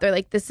time they're out there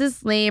like, this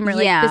is lame or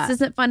like, this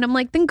isn't fun. I'm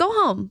like, then go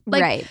home.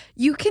 Like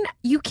you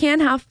can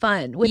have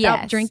fun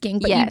without drinking,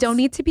 but you don't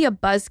need to be a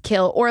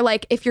buzzkill or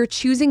like if you're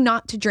choosing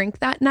not to drink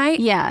that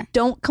night,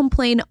 don't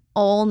complain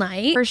all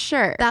night. For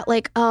sure. That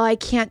like, oh, I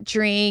can't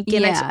drink.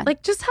 And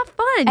like, just have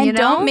fun. And you know?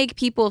 Don't make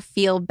people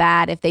feel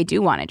bad if they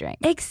do want to drink.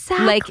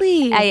 Exactly.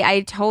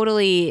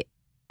 Like,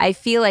 I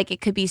feel like it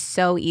could be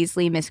so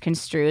easily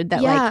misconstrued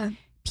that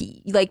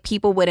like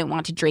people wouldn't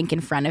want to drink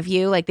in front of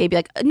you. Like they'd be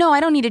like, no, I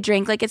don't need to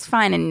drink. Like it's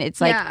fine. And it's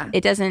like,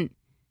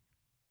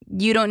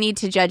 you don't need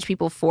to judge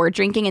people for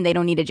drinking and they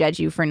don't need to judge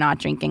you for not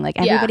drinking. Like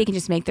everybody can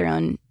just make their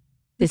own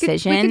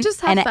decision we could just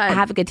have fun.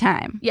 Have a good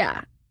time.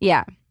 Yeah.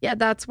 Yeah. Yeah.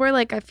 That's where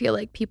like, I feel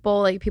like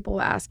people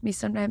will ask me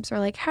sometimes are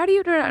like, how do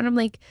you do it? And I'm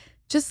like,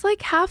 just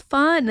like have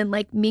fun and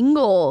like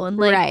mingle and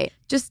like,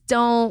 just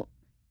don't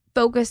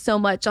focus so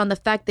much on the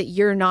fact that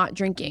you're not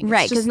drinking.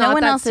 Right, because no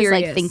one else is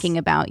like thinking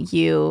about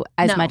you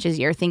as much as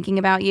you're thinking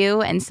about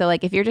you. And so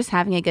like if you're just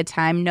having a good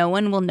time, no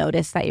one will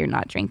notice that you're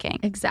not drinking.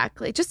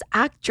 Exactly. Just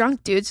act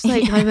drunk, dude. Just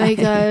like, oh my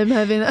God, I'm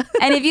having a...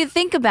 And if you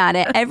think about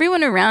it,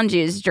 everyone around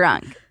you is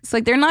drunk. It's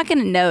like they're not going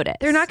to notice.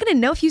 They're not going to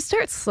know if you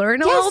start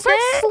slurring a little bit. Start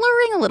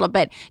slurring a little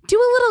bit. Do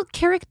a little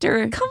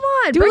character. Come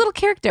on. Do a little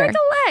character. Break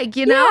a leg,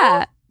 you know?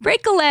 Yeah.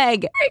 Break a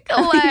leg.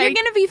 You're going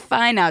to be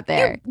fine out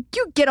there.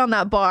 You get on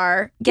that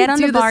bar. Get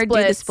on the bar, do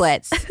the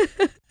splits.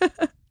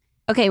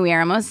 Okay, we are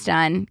almost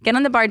done. Get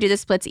on the bar, do the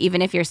splits,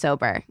 even if you're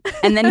sober.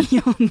 And then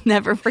you'll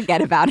never forget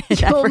about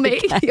it.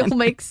 You'll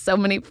make so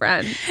many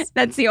friends.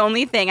 That's the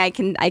only thing I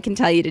can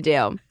tell you to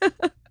do.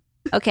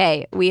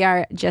 Okay, we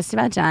are just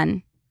about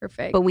done.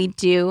 Perfect. But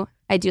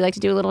I do like to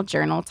do a little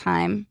journal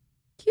time.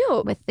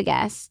 Cute. With the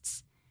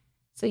guests.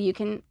 So you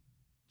can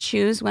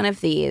choose one of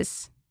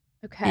these.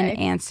 Okay. And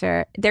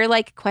answer. They're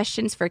like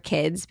questions for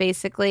kids,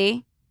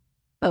 basically,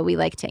 but we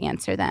like to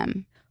answer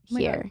them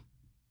here. God.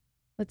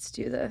 Let's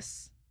do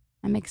this.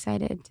 I'm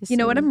excited to see. You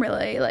know what I'm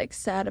really like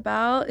sad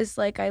about is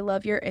like I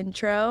love your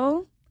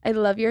intro. I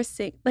love your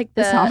like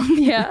the song.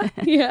 Yeah,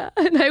 yeah.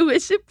 And I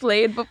wish it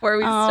played before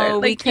we started.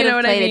 Like, we could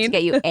have played it to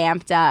get you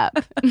amped up.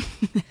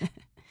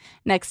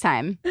 Next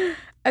time.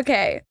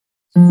 Okay.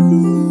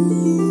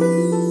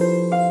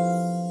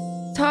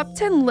 Top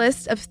 10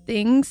 list of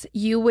things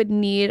you would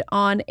need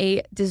on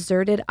a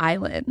deserted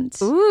island.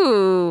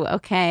 Ooh,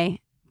 okay.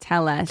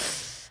 Tell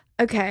us.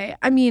 Okay.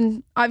 I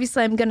mean,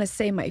 obviously I'm going to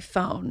say my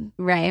phone.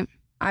 Right.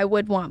 I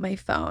would want my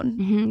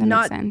phone. That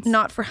makes sense.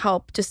 Not for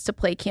help, just to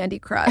play Candy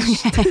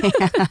Crush.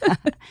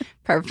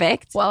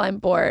 Perfect. While I'm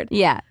bored.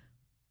 Yeah.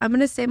 I'm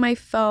going to say my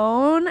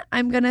phone.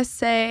 I'm going to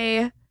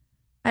say,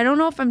 I don't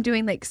know if I'm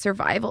doing like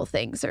survival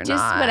things or not.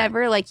 Just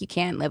whatever like you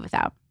can't live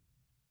without.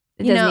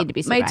 It doesn't need to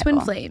be survival. My twin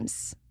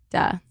flames.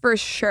 Duh. For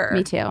sure.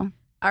 Me too.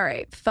 All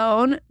right.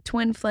 Phone,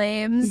 twin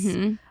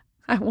flames.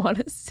 I want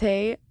to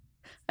say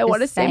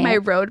my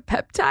road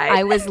peptide.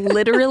 I was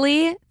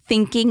literally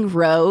thinking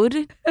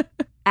road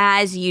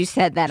as you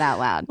said that out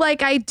loud.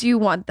 Like, I do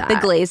want that. The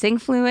glazing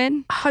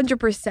fluid.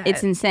 100%.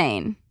 It's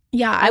insane.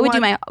 Yeah. I would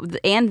do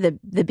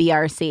the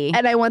BRC.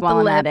 And I want the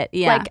lip. It.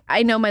 Yeah. Like,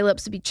 I know my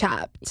lips would be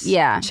chapped.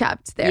 Yeah.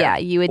 Chapped there. Yeah,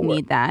 you would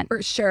need that.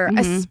 For sure.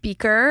 A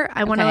speaker.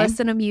 I want to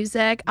listen to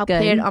music. I'll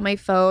play it on my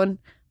phone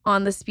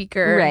on the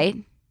speaker. Right.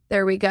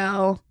 There we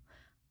go.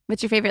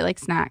 What's your favorite like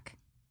snack?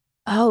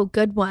 Oh,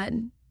 good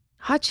one.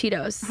 Hot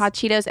Cheetos. Hot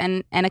Cheetos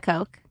and a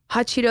Coke.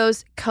 Hot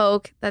Cheetos,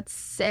 Coke. That's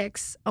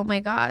 6. Oh my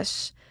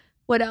gosh.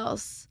 What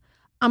else?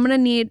 I'm gonna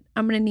need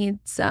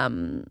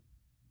some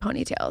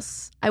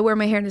ponytails. I wear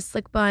my hair in a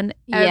slick bun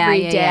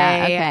every day.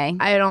 Yeah, okay.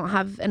 I don't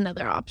have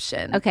another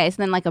option. Okay, so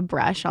then like a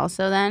brush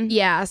also then?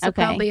 Yeah, so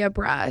probably a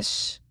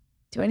brush.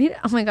 Do I need?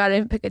 Oh my god, I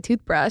didn't pick a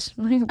toothbrush.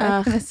 I'm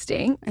gonna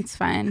stink. It's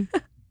fine.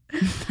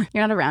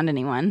 You're not around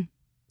anyone.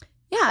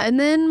 Yeah, and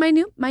then my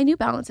New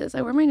Balances.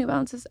 I wear my New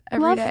Balances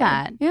every day. Love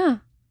that. Yeah.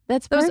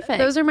 That's perfect.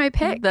 Those are my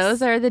picks.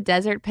 Those are the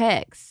desert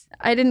picks.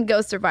 I didn't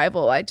go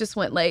survival. I just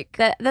went like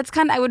that's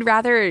kind of. I would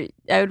rather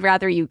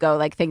you go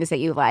like things that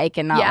you like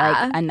and not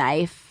like a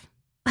knife.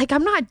 Like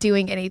I'm not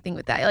doing anything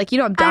with that. Like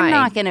I'm dying.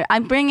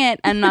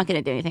 I'm not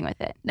gonna do anything with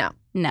it. No,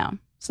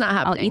 it's not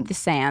happening. I'll eat the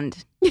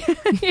sand.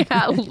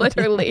 Yeah,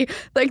 literally.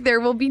 Like there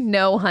will be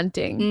no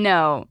hunting.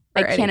 No,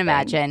 I can't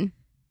imagine.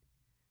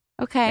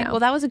 Okay, well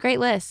that was a great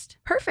list.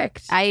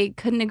 Perfect. I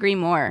couldn't agree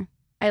more.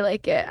 I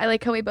like it. I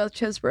like how we both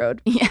chose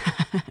road. Yeah.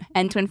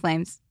 And twin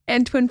flames.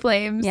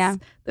 Yeah.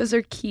 Those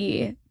are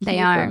key. They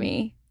are. For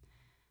me.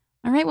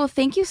 All right. Well,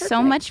 thank you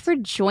so much for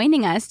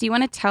joining us. Do you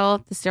want to tell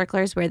the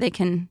circlers where they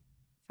can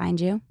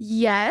find you?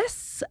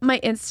 Yes.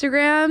 My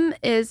Instagram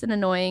is an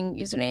annoying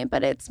username,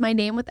 but it's my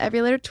name with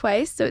every letter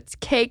twice. So it's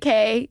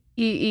KKEEAATTOONN.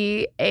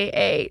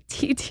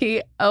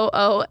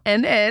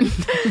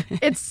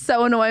 It's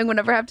so annoying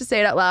whenever I have to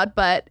say it out loud,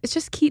 but it's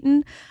just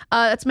Keaton.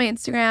 That's my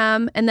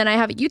Instagram. And then I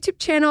have a YouTube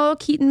channel,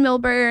 Keaton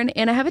Milburn,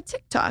 and I have a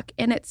TikTok,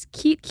 and it's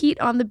Keat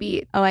on the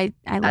Beat. Oh, I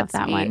love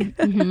that one.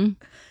 Mm-hmm.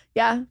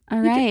 Yeah. All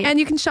right. And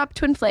you can shop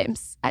Twin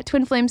Flames at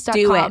twinflames.com.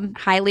 Do it.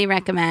 Highly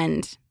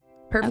recommend.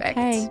 Perfect.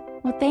 Okay.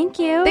 Well, thank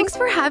you. Thanks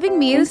for having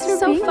me. This is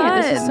so fun.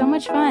 This is so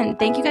much fun.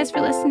 Thank you guys for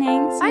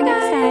listening. See you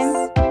next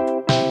time.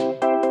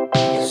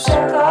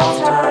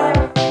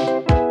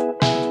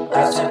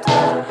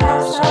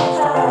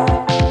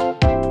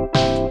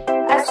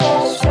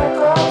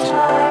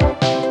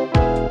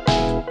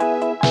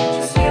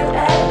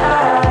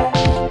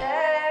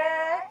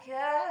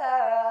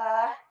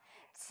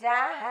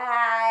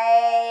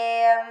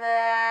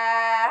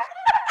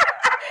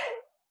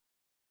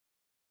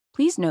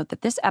 Please note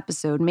that this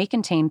episode may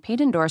contain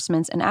paid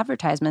endorsements and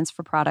advertisements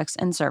for products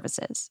and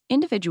services.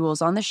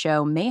 Individuals on the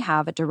show may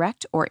have a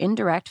direct or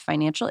indirect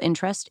financial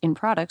interest in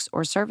products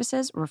or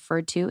services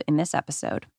referred to in this episode.